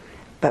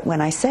 But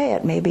when I say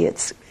it, maybe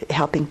it's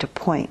helping to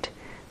point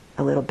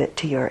a little bit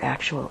to your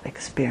actual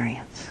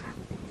experience.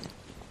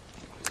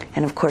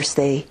 And of course,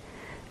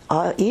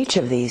 each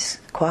of these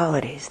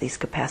qualities, these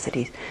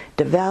capacities,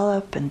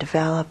 develop and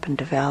develop and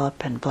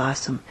develop and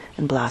blossom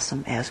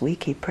as we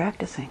keep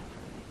practicing.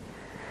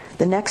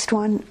 The next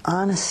one,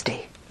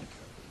 honesty.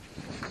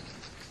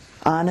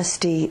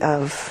 Honesty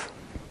of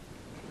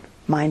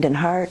mind and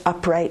heart,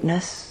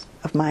 uprightness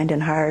of mind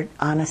and heart,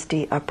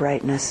 honesty,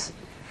 uprightness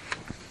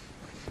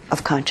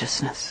of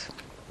consciousness.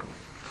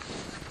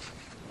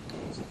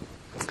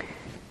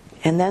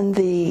 And then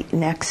the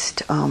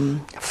next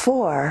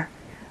four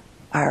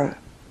are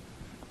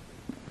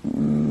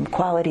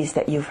qualities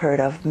that you've heard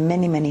of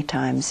many, many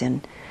times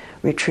in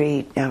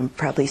retreat,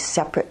 probably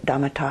separate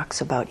Dhamma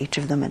talks about each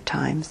of them at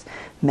times.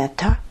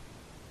 Metta,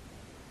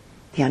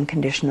 the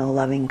unconditional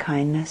loving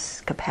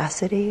kindness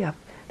capacity of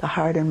the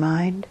heart and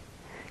mind.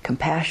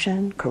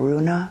 Compassion,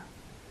 karuna,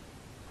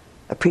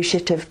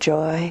 appreciative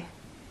joy,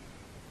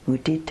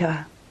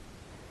 mudita,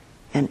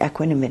 and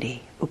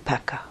equanimity,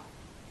 upekkha.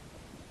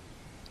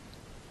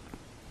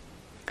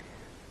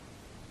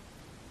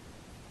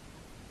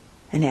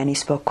 And Annie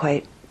spoke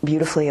quite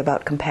beautifully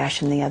about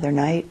compassion the other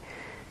night.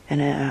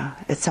 And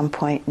at some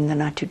point in the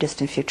not too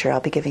distant future, I'll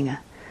be giving a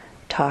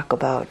talk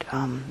about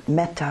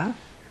metta,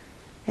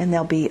 and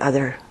there'll be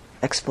other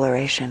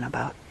exploration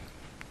about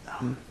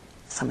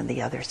some of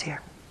the others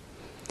here.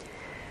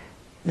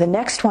 The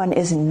next one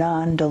is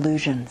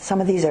non-delusion. Some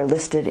of these are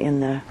listed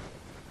in the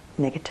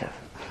negative.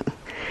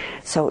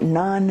 So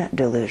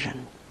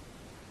non-delusion,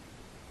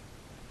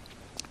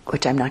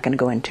 which I'm not going to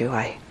go into.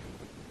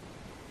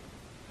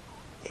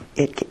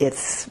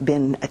 It's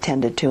been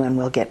attended to and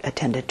will get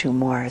attended to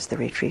more as the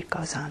retreat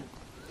goes on.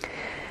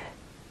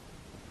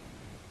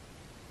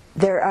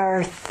 There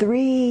are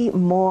three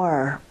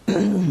more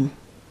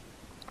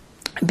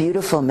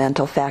beautiful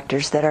mental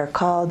factors that are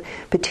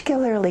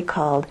particularly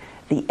called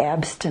the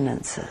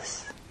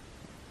abstinences.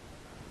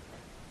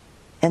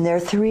 And there are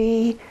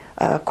three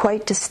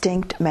quite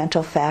distinct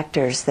mental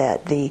factors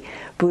that the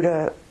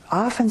Buddha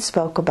often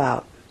spoke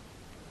about.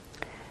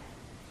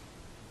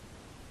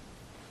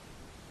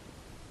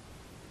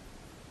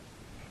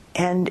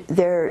 And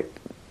they're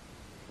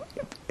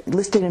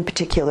listed in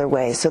particular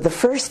ways. So the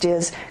first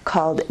is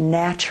called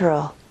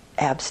natural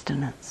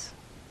abstinence.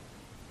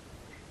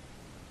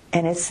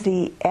 And it's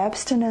the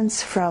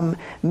abstinence from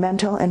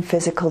mental and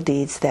physical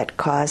deeds that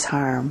cause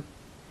harm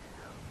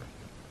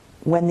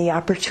when the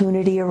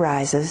opportunity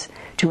arises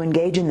to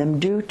engage in them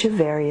due to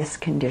various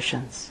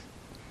conditions.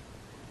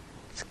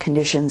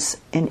 Conditions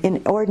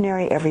in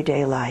ordinary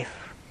everyday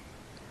life.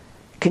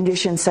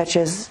 Conditions such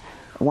as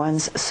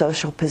one's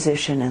social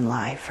position in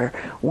life, or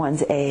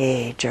one's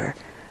age, or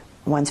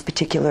one's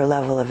particular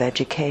level of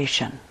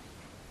education.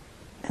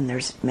 And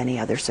there's many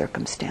other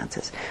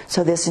circumstances.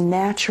 So this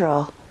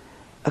natural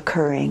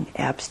occurring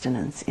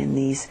abstinence in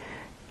these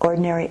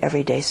ordinary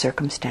everyday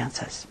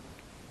circumstances.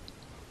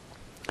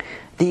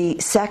 The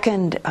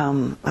second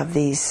of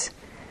these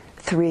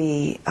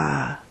three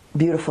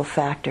beautiful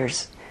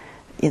factors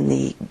in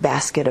the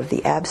basket of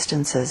the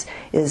abstinences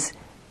is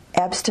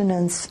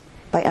abstinence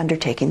by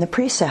undertaking the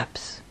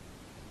precepts.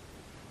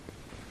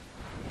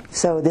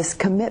 So this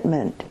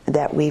commitment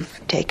that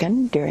we've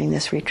taken during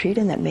this retreat,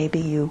 and that maybe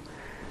you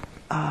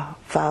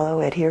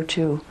adhere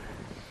to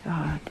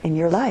in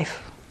your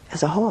life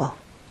as a whole.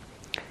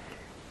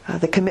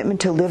 The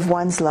commitment to live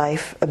one's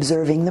life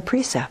observing the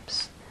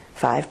precepts.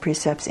 5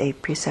 precepts,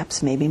 8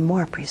 precepts, maybe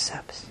more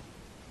precepts.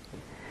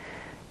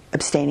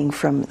 Abstaining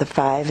from the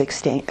 5,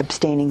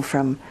 abstaining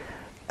from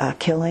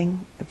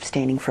killing,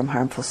 abstaining from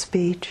harmful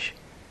speech,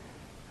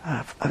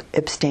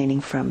 abstaining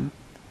from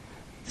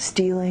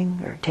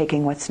stealing or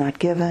taking what's not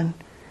given,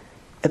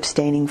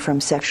 abstaining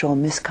from sexual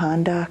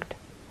misconduct,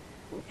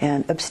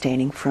 and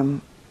abstaining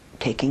from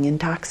taking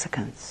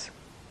intoxicants.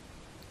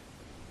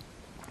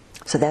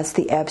 So that's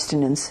the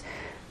abstinence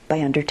by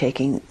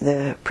undertaking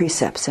the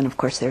precepts. And of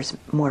course there's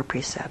more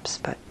precepts,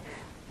 but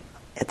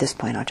at this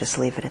point I'll just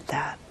leave it at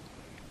that.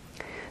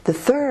 The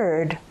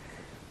third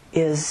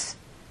is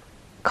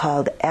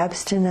called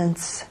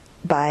abstinence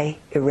by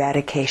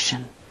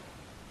eradication.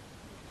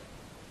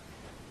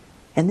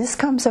 And this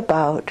comes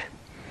about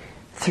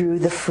through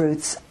the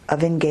fruits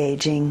of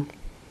engaging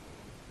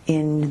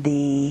in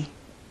the,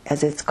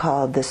 as it's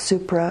called, the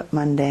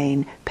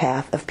supra-mundane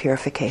path of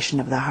purification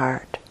of the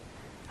heart,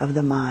 of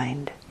the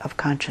mind, of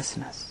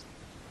consciousness.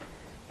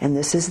 And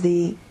this is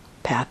the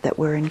path that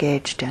we're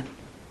engaged in.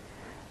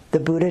 The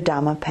Buddha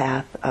Dhamma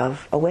path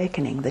of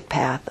awakening, the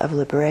path of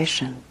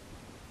liberation.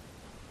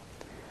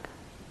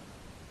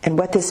 And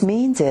what this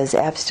means is,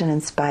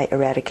 abstinence by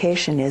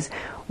eradication is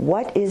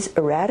what is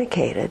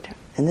eradicated,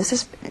 and this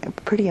is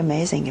pretty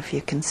amazing if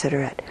you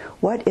consider it.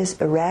 What is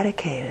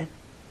eradicated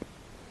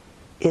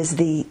is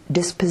the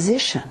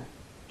disposition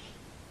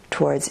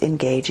towards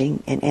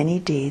engaging in any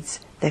deeds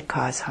that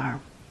cause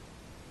harm.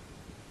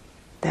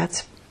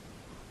 That's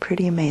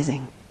pretty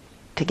amazing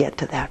to get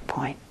to that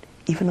point,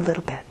 even a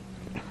little bit.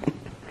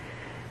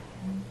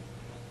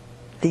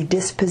 The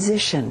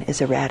disposition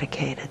is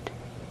eradicated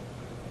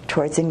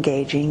towards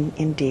engaging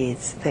in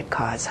deeds that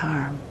cause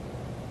harm.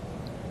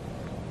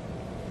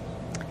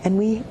 And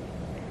we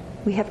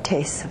have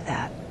tastes of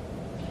that.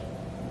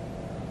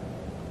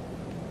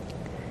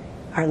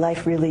 Our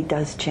life really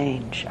does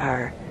change.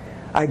 Our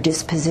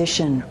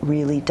disposition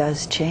really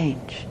does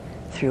change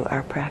through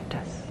our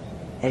practice,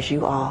 as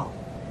you all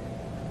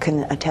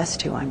can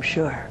attest to, I'm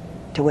sure,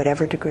 to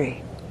whatever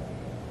degree.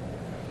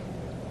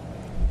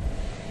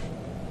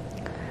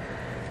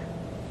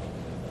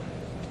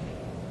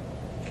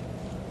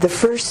 The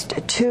first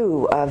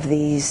two of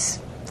these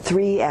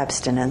three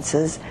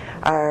abstinences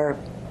are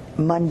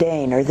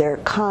mundane, or they're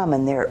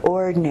common, they're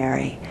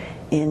ordinary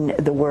in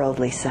the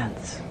worldly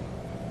sense.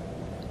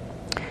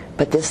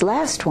 But this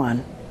last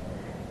one,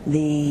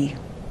 the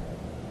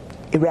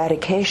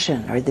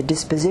eradication, or the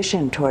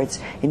disposition towards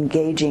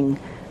engaging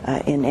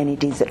in any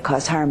deeds that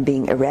cause harm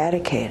being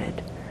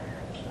eradicated,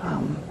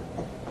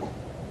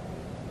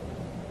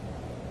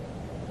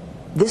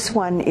 this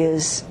one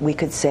is, we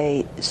could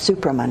say,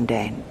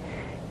 supramundane.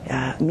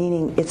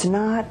 Meaning it's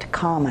not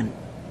common.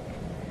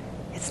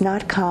 It's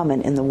not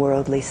common in the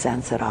worldly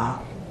sense at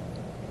all.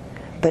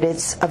 But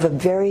it's of a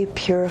very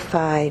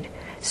purified,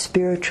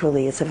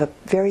 spiritually, it's of a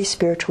very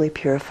spiritually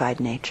purified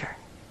nature.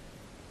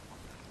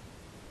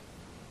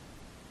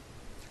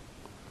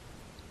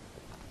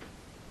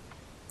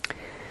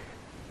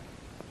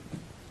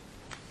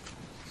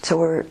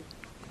 So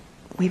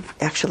we've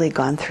actually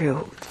gone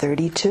through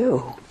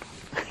 32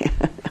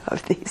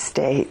 of these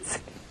states.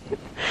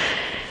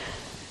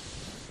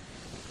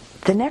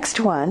 The next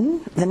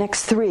one, the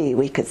next three,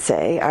 we could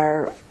say,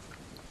 are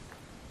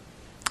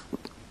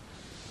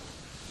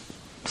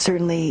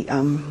certainly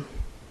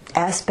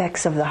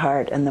aspects of the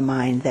heart and the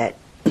mind that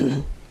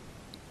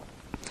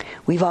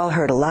we've all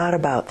heard a lot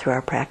about through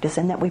our practice,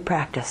 and that we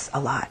practice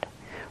a lot.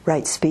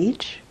 Right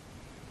speech,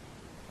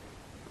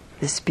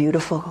 this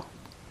beautiful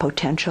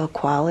potential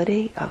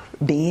quality of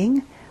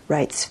being,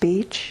 right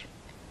speech.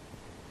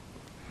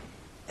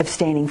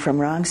 Abstaining from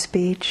wrong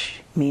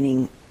speech,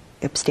 meaning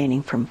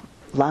abstaining from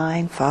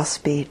lying, false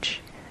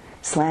speech,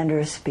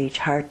 slanderous speech,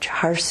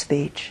 harsh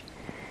speech.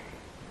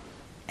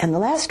 And the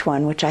last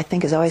one, which I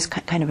think is always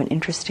kind of an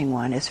interesting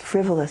one, is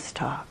frivolous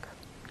talk.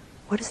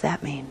 What does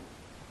that mean?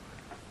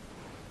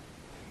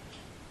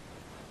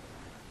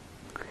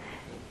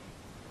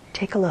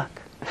 Take a look.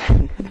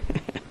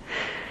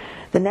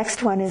 The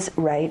next one is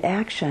right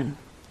action.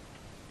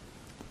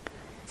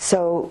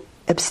 So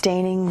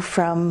abstaining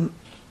from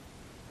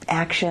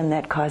action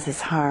that causes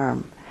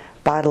harm,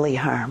 bodily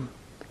harm.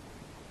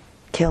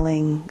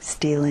 Killing,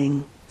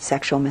 stealing,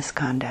 sexual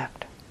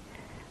misconduct,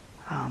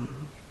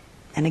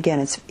 and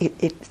again,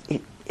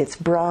 it's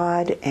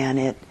broad,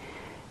 and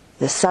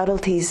the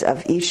subtleties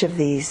of each of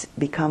these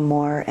become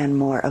more and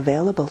more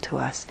available to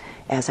us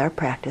as our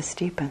practice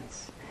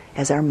deepens,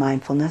 as our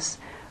mindfulness,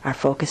 our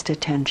focused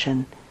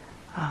attention,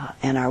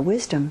 and our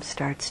wisdom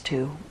starts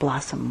to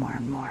blossom more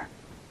and more.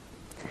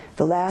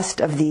 The last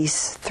of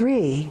these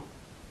three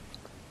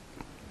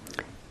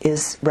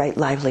is right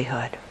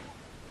livelihood.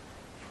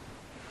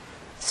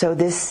 So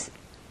this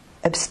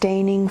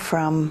abstaining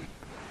from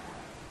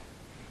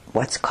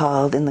what's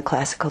called in the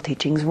classical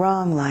teachings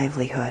wrong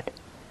livelihood.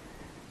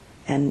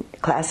 And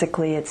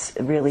classically it's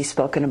really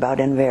spoken about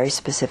in very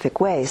specific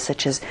ways,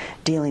 such as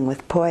dealing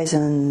with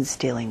poisons,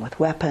 dealing with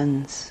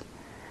weapons,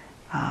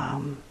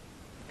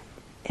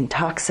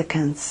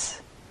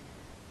 intoxicants,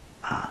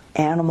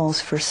 animals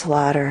for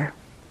slaughter,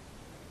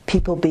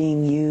 people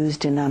being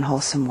used in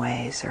unwholesome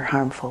ways or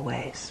harmful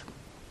ways.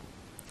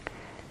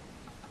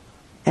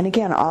 And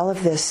again, all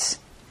of this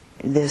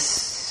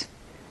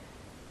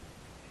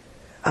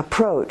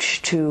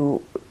approach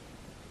to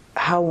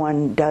how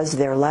one does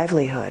their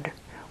livelihood,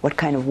 what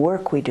kind of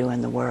work we do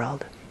in the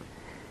world,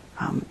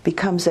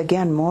 becomes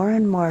again more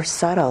and more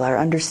subtle. Our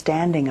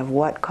understanding of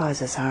what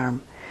causes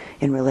harm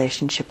in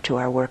relationship to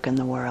our work in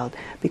the world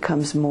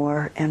becomes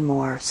more and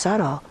more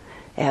subtle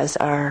as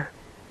our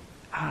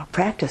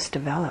practice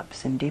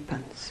develops and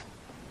deepens.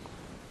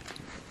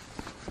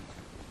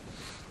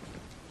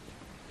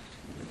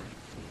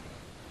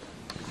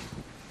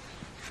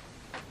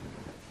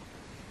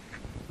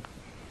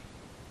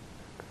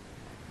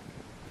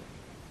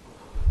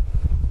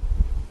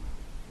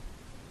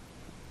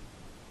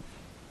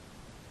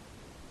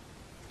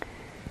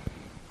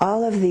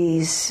 All of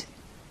these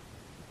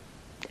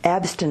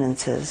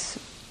abstinences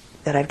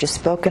that I've just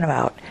spoken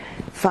about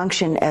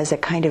function as a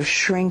kind of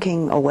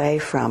shrinking away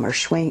from, or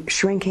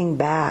shrinking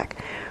back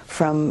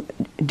from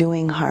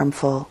doing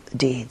harmful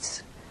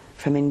deeds,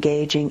 from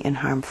engaging in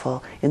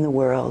the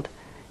world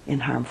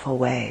in harmful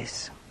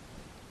ways.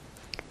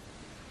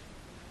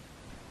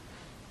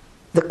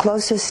 the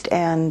closest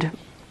and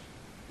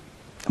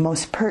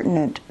most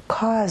pertinent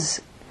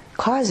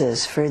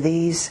causes for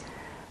these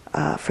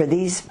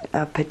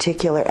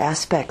particular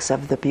aspects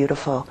of the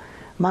beautiful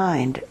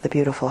mind, the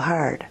beautiful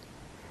heart,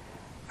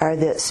 are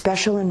the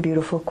special and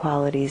beautiful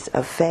qualities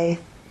of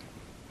faith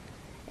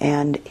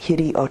and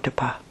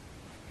hiri-ottappa,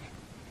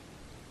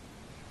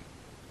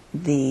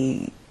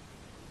 the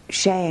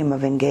shame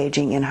of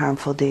engaging in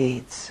harmful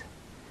deeds,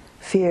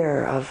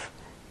 fear of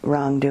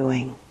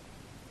wrongdoing,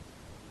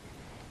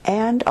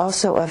 and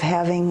also of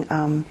having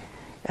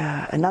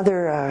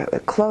another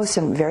close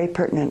and very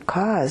pertinent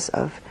cause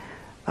of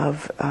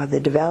the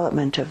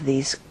development of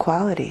these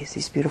qualities,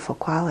 these beautiful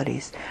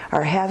qualities,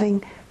 are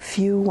having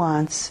few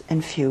wants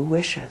and few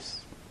wishes.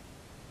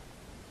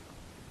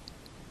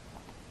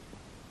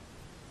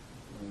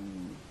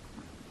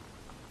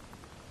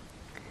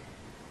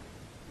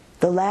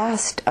 The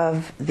last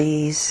of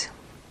these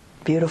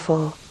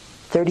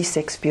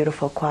 36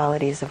 beautiful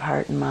qualities of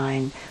heart and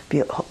mind,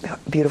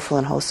 beautiful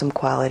and wholesome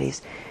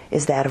qualities,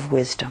 is that of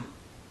wisdom.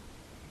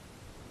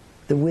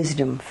 The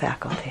wisdom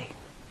faculty.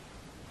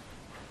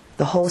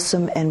 The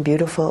wholesome and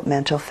beautiful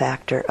mental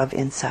factor of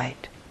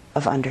insight,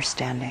 of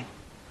understanding.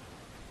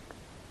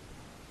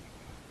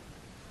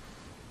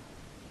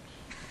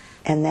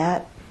 And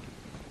that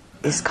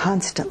is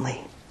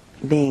constantly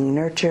being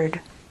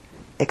nurtured,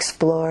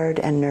 explored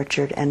and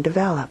nurtured and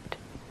developed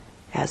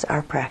as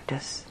our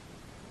practice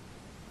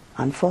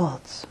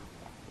unfolds.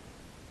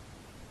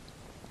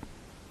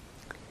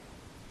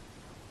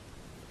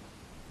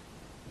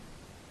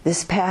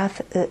 This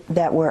path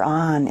that we're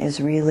on is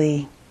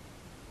really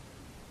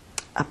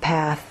a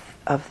path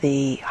of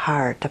the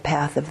heart, a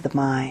path of the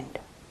mind.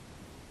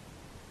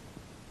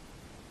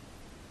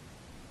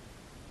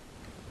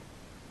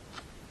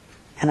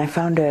 And I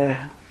found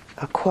a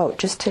quote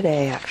just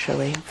today,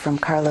 actually, from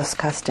Carlos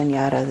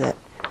Castaneda that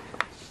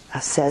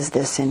says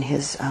this in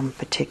his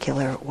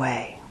particular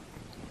way.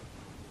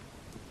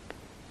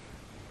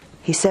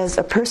 He says,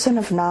 "A person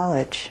of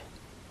knowledge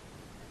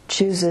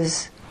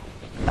chooses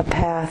a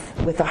path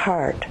with a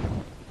heart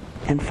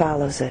and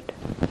follows it,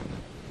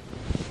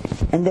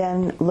 and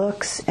then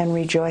looks and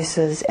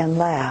rejoices and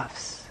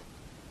laughs,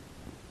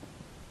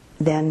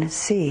 then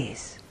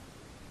sees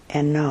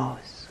and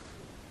knows."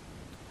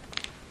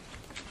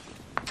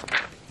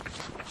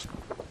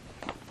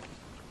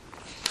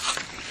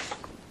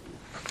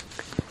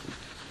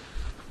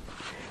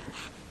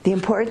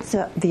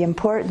 The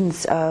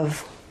importance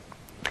of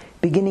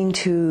beginning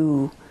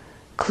to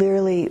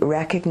clearly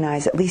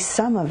recognize at least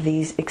some of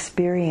these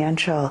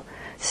experiential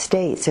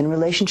states in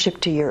relationship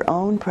to your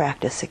own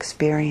practice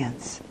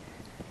experience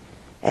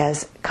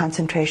as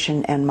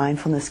concentration and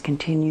mindfulness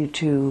continue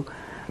to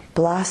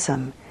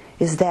blossom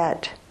is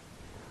that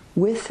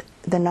with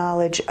the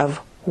knowledge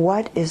of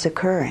what is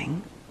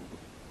occurring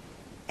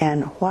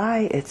and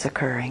why it's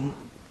occurring,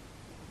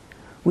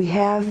 we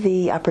have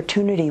the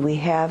opportunity, we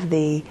have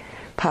the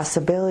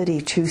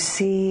possibility to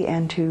see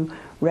and to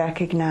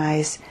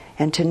recognize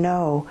and to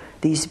know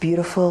these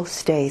beautiful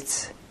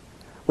states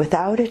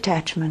without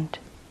attachment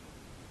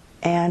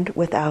and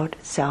without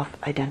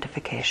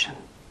self-identification,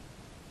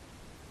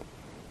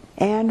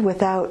 and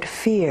without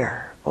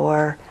fear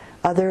or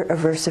other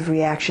aversive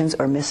reactions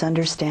or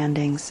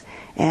misunderstandings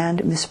and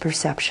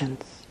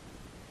misperceptions,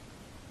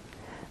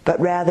 but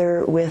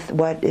rather with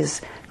what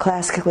is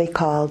classically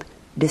called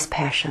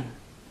dispassion,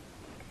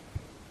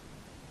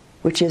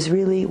 which is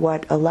really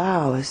what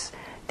allows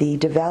the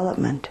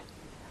development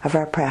of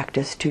our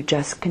practice to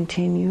just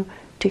continue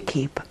to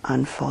keep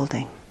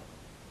unfolding.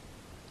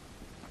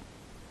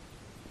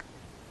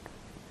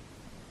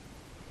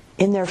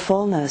 In their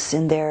fullness,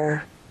 in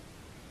their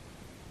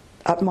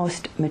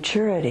utmost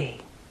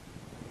maturity,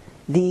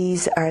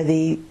 these are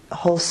the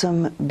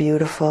wholesome,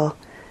 beautiful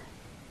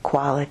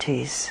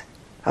qualities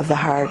of the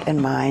heart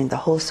and mind, the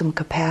wholesome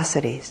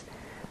capacities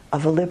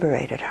of a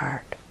liberated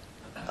heart,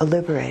 a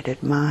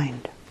liberated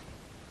mind.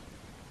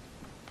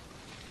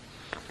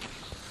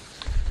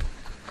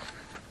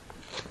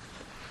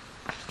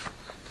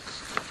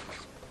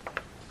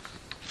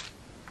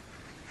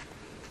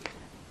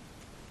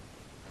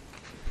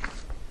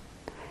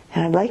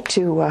 And I'd like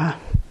to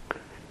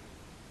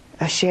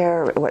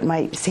share what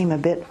might seem a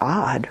bit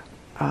odd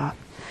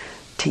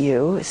to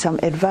you, some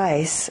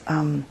advice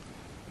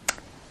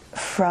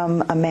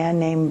from a man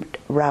named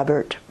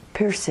Robert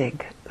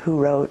Pirsig, who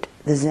wrote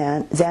the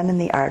Zen and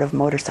the Art of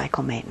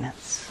Motorcycle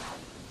Maintenance.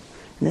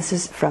 And this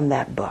is from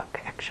that book,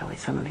 actually.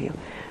 Some of you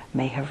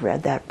may have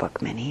read that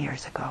book many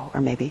years ago,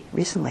 or maybe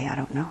recently, I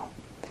don't know.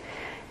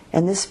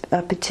 And this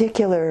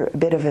particular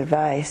bit of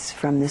advice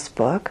from this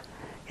book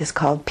is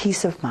called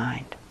Peace of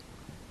Mind.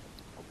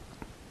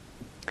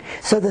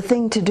 So the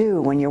thing to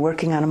do when you're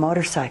working on a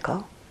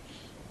motorcycle,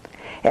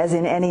 as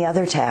in any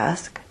other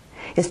task,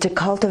 is to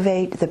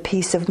cultivate the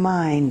peace of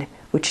mind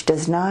which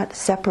does not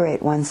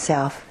separate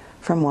oneself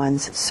from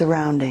one's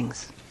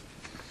surroundings.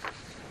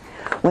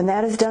 When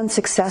that is done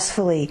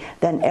successfully,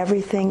 then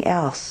everything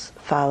else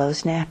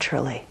follows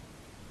naturally.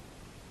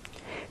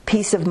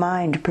 Peace of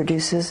mind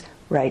produces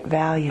right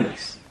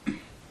values.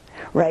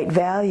 Right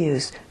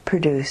values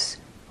produce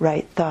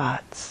right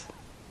thoughts.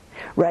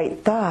 Right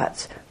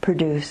thoughts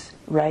produce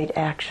right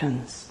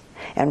actions.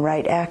 And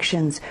right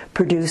actions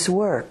produce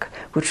work,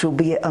 which will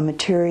be a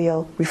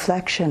material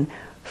reflection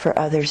for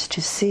others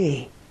to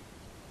see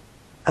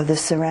of the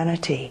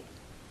serenity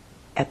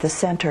at the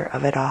center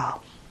of it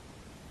all.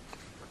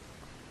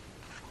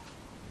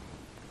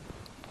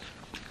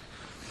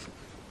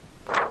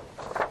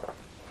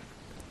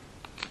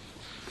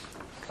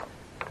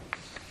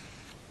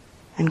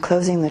 And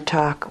closing the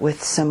talk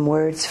with some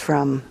words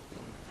from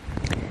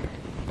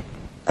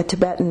a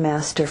Tibetan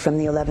master from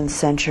the 11th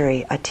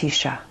century,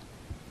 Atisha.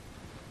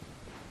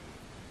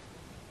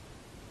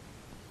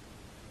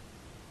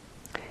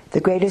 The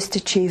greatest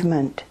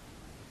achievement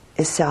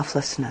is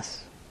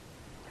selflessness.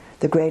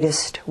 The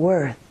greatest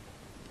worth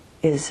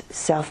is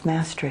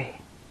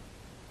self-mastery.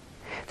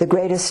 The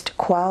greatest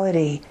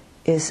quality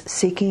is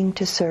seeking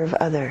to serve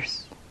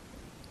others.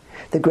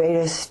 The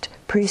greatest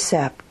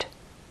precept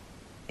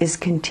is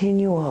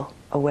continual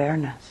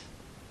awareness.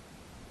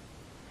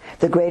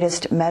 The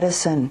greatest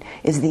medicine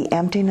is the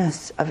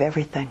emptiness of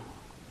everything.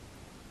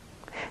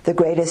 The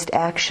greatest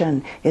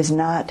action is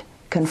not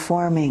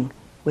conforming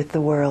with the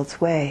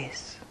world's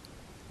ways.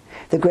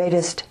 The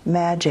greatest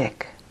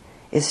magic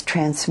is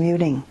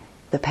transmuting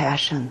the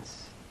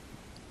passions.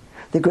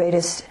 The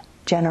greatest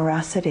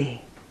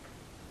generosity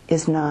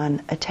is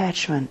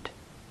non-attachment.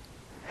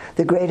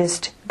 The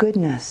greatest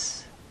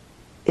goodness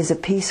is a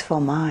peaceful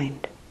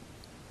mind.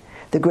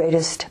 The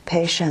greatest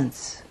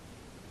patience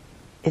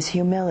is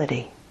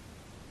humility.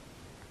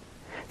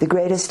 The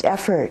greatest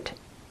effort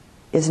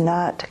is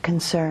not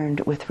concerned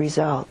with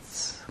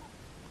results.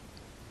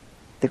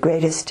 The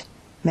greatest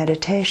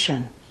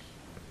meditation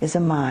is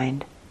a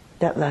mind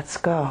that lets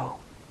go.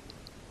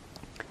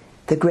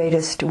 The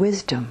greatest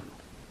wisdom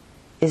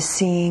is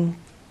seeing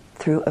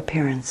through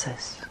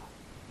appearances.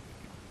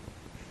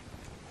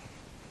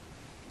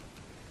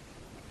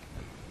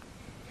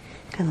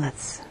 And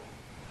let's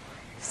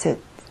sit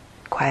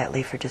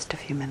quietly for just a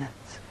few minutes.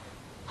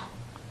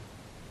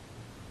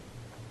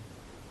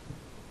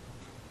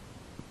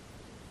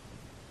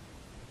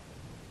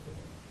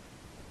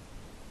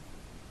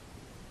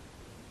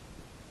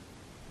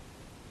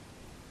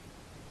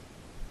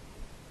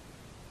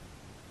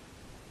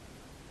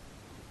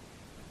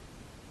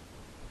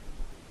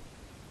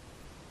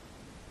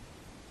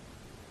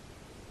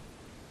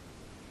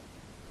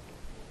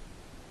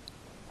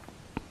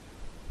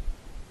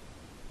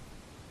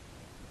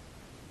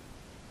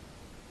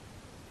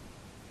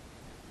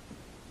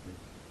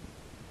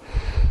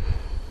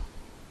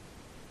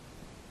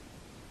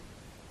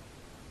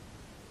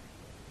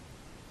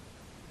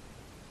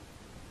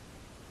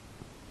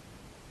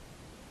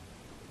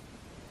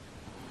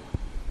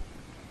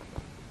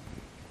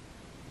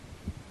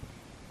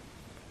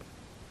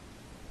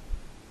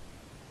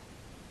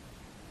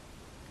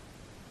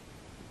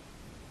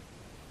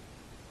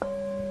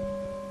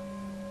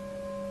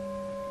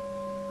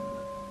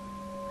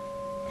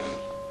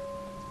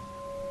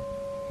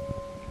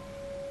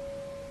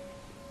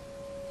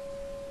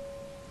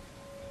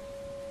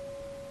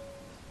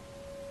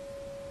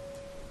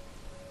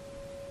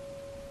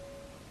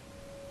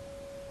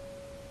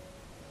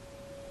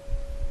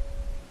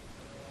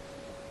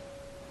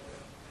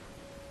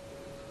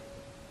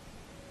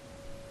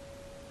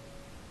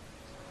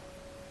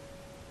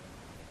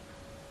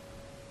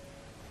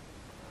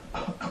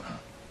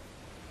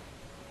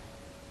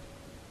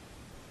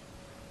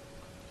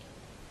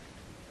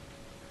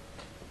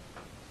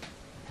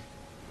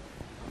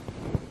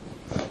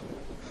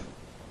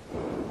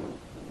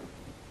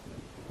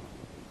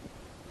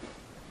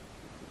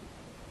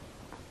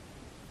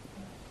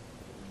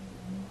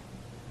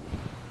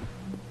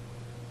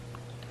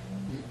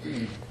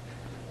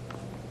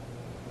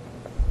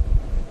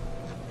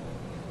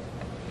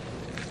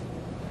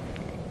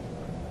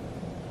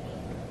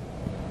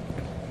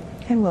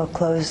 And we'll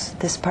close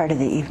this part of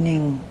the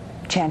evening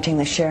chanting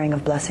the sharing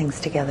of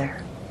blessings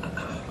together.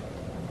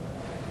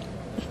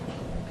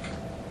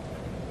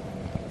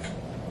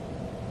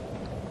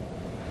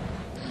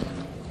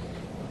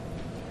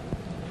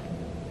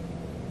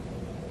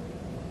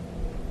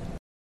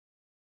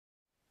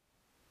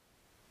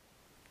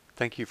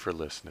 Thank you for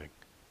listening.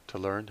 To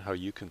learn how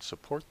you can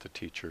support the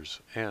teachers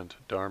and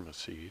Dharma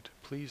Seed,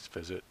 please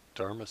visit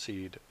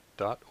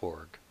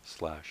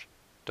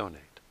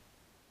dharmaseed.org/donate.